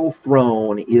Mm-hmm. Petal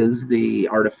Throne is the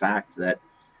artifact that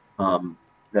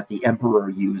that the emperor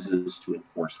uses to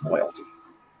enforce loyalty.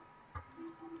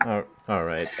 All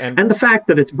right. And the fact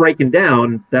that it's breaking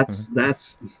down, that's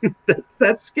that's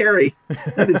scary.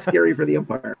 That is scary for the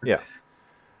empire. Yeah.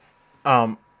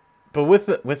 But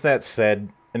with that said,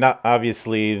 and not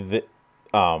obviously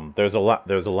there's a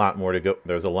lot more to go.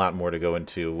 There's a lot more to go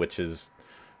into,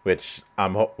 which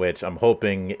I'm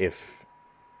hoping if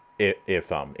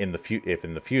in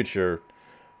the future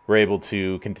we're able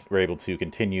to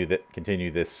continue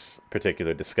this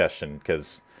particular discussion,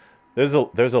 because there's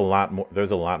a lot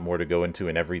more to go into,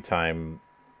 and every time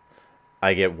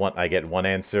I get one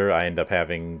answer, I end up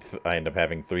having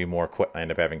three more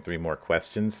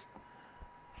questions.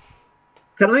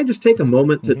 Can I just take a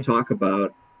moment to Mm-hmm. talk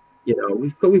about,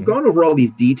 we've gone over all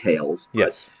these details, but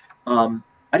Yes.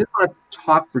 I just want to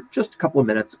talk for just a couple of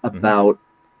minutes Mm-hmm. about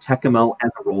Tekumel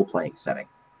as a role-playing setting,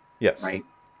 Yes. right?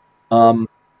 Um,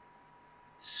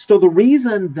 so the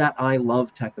reason that I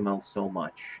love Tekumel so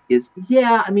much is,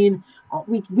 yeah, I mean,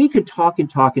 we could talk and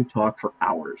talk and talk for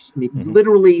hours. I mean, Mm-hmm.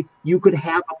 literally, you could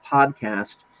have a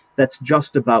podcast that's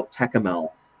just about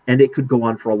Tekumel, and it could go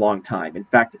on for a long time. In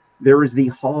fact, there is the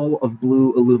Hall of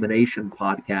Blue Illumination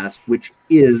podcast, which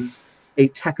is a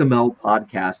Tekumel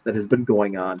podcast that has been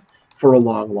going on for a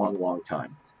long, long, long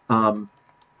time.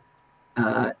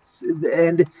 Uh,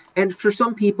 and for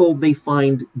some people, they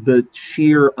find the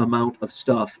sheer amount of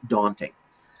stuff daunting.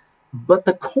 But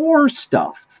the core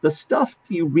stuff, the stuff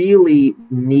you really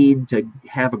need to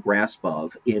have a grasp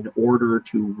of in order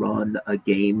to run a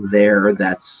game there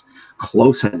that's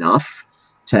close enough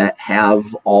to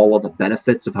have all of the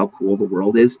benefits of how cool the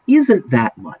world is, isn't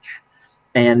that much.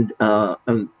 And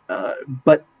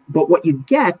but what you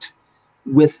get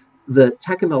with the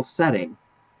Tekumel setting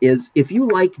is if you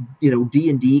like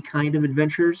D&D kind of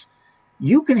adventures,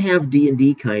 you can have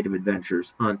D&D kind of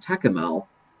adventures on Tekumel,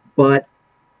 but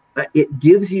it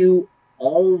gives you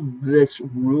all this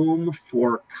room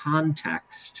for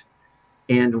context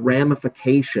and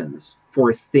ramifications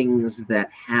for things that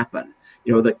happen.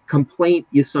 The complaint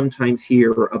you sometimes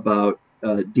hear about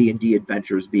D&D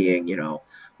adventures being,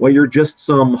 well, you're just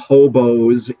some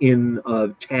hobos in a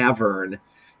tavern,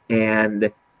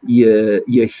 and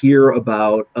you hear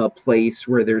about a place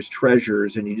where there's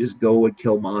treasures, and you just go and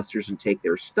kill monsters and take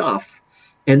their stuff,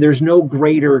 and there's no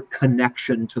greater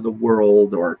connection to the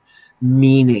world or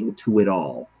meaning to it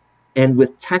all. And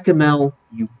with Tekumel,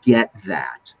 you get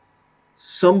that.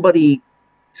 Somebody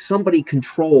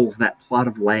controls that plot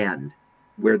of land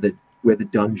where the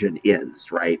dungeon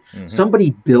is, right? Mm-hmm.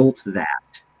 Somebody built that.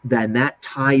 Then that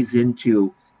ties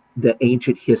into the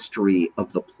ancient history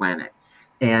of the planet.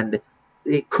 And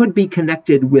it could be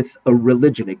connected with a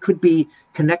religion. It could be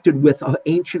connected with an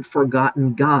ancient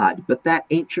forgotten god, but that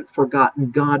ancient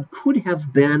forgotten god could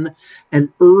have been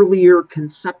an earlier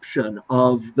conception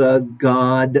of the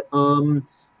god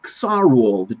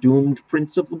Xarul, the doomed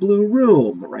prince of the Blue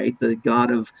Room, right? The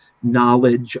god of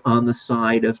knowledge on the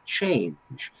side of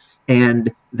change.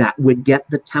 And that would get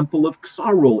the Temple of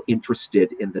Xarul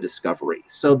interested in the discovery.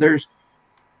 So there's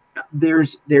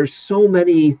so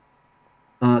many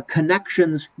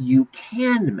connections you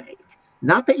can make.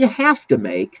 Not that you have to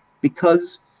make,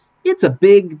 because it's a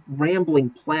big, rambling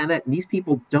planet, and these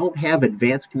people don't have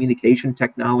advanced communication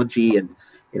technology. And,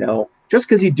 just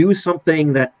because you do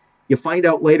something that you find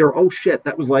out later, oh shit,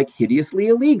 that was like hideously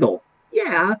illegal.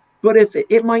 Yeah, but if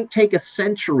it might take a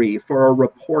century for a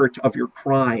report of your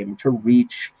crime to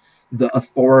reach the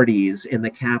authorities in the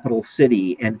capital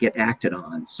city and get acted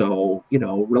on. So,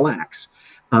 relax.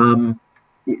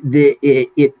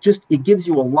 It gives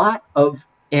you a lot of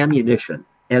ammunition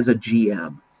as a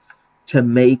GM to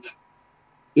make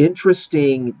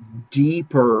interesting,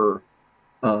 deeper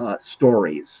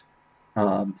stories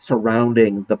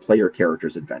surrounding the player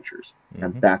character's adventures. Mm-hmm.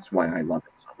 And that's why I love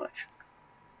it so much.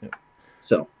 Yeah.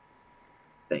 So,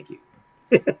 thank you.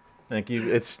 Thank you.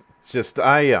 It's just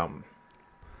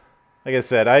like I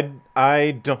said,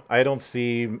 I don't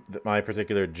see my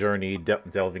particular journey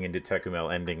delving into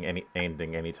Tekumel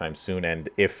ending anytime soon. And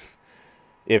if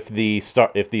these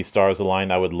stars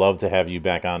align, I would love to have you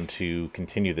back on to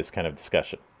continue this kind of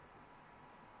discussion.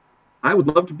 I would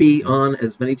love to be on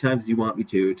as many times as you want me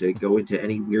to go into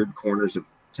any weird corners of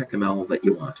Tekumel that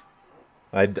you want.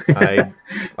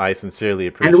 I sincerely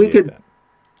appreciate that.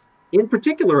 In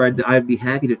particular, I'd be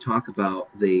happy to talk about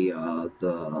the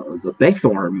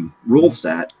Baythorn rule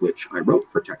set, which I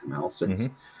wrote for Tekumel, since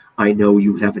I know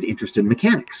you have an interest in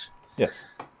mechanics. Yes.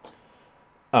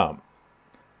 And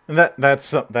that's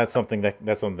something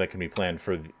that can be planned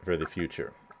for the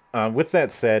future. With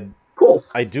that said, cool.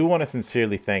 I do want to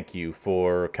sincerely thank you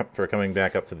for coming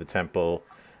back up to the temple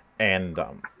and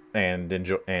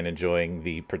enjoying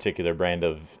the particular brand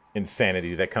of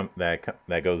insanity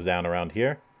that goes down around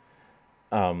here.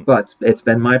 But it's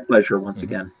been my pleasure once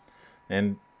again.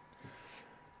 And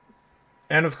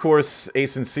of course, a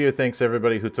sincere thanks to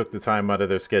everybody who took the time out of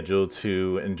their schedule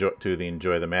to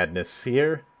enjoy the madness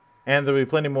here. And there'll be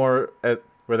plenty more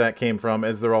where that came from,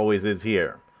 as there always is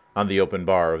here on the open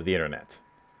bar of the internet.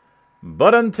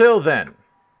 But until then,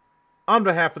 on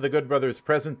behalf of the good brothers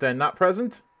present and not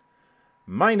present,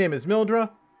 my name is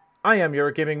Mildra. I am your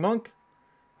gaming monk.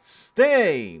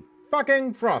 Stay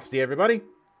fucking frosty, everybody.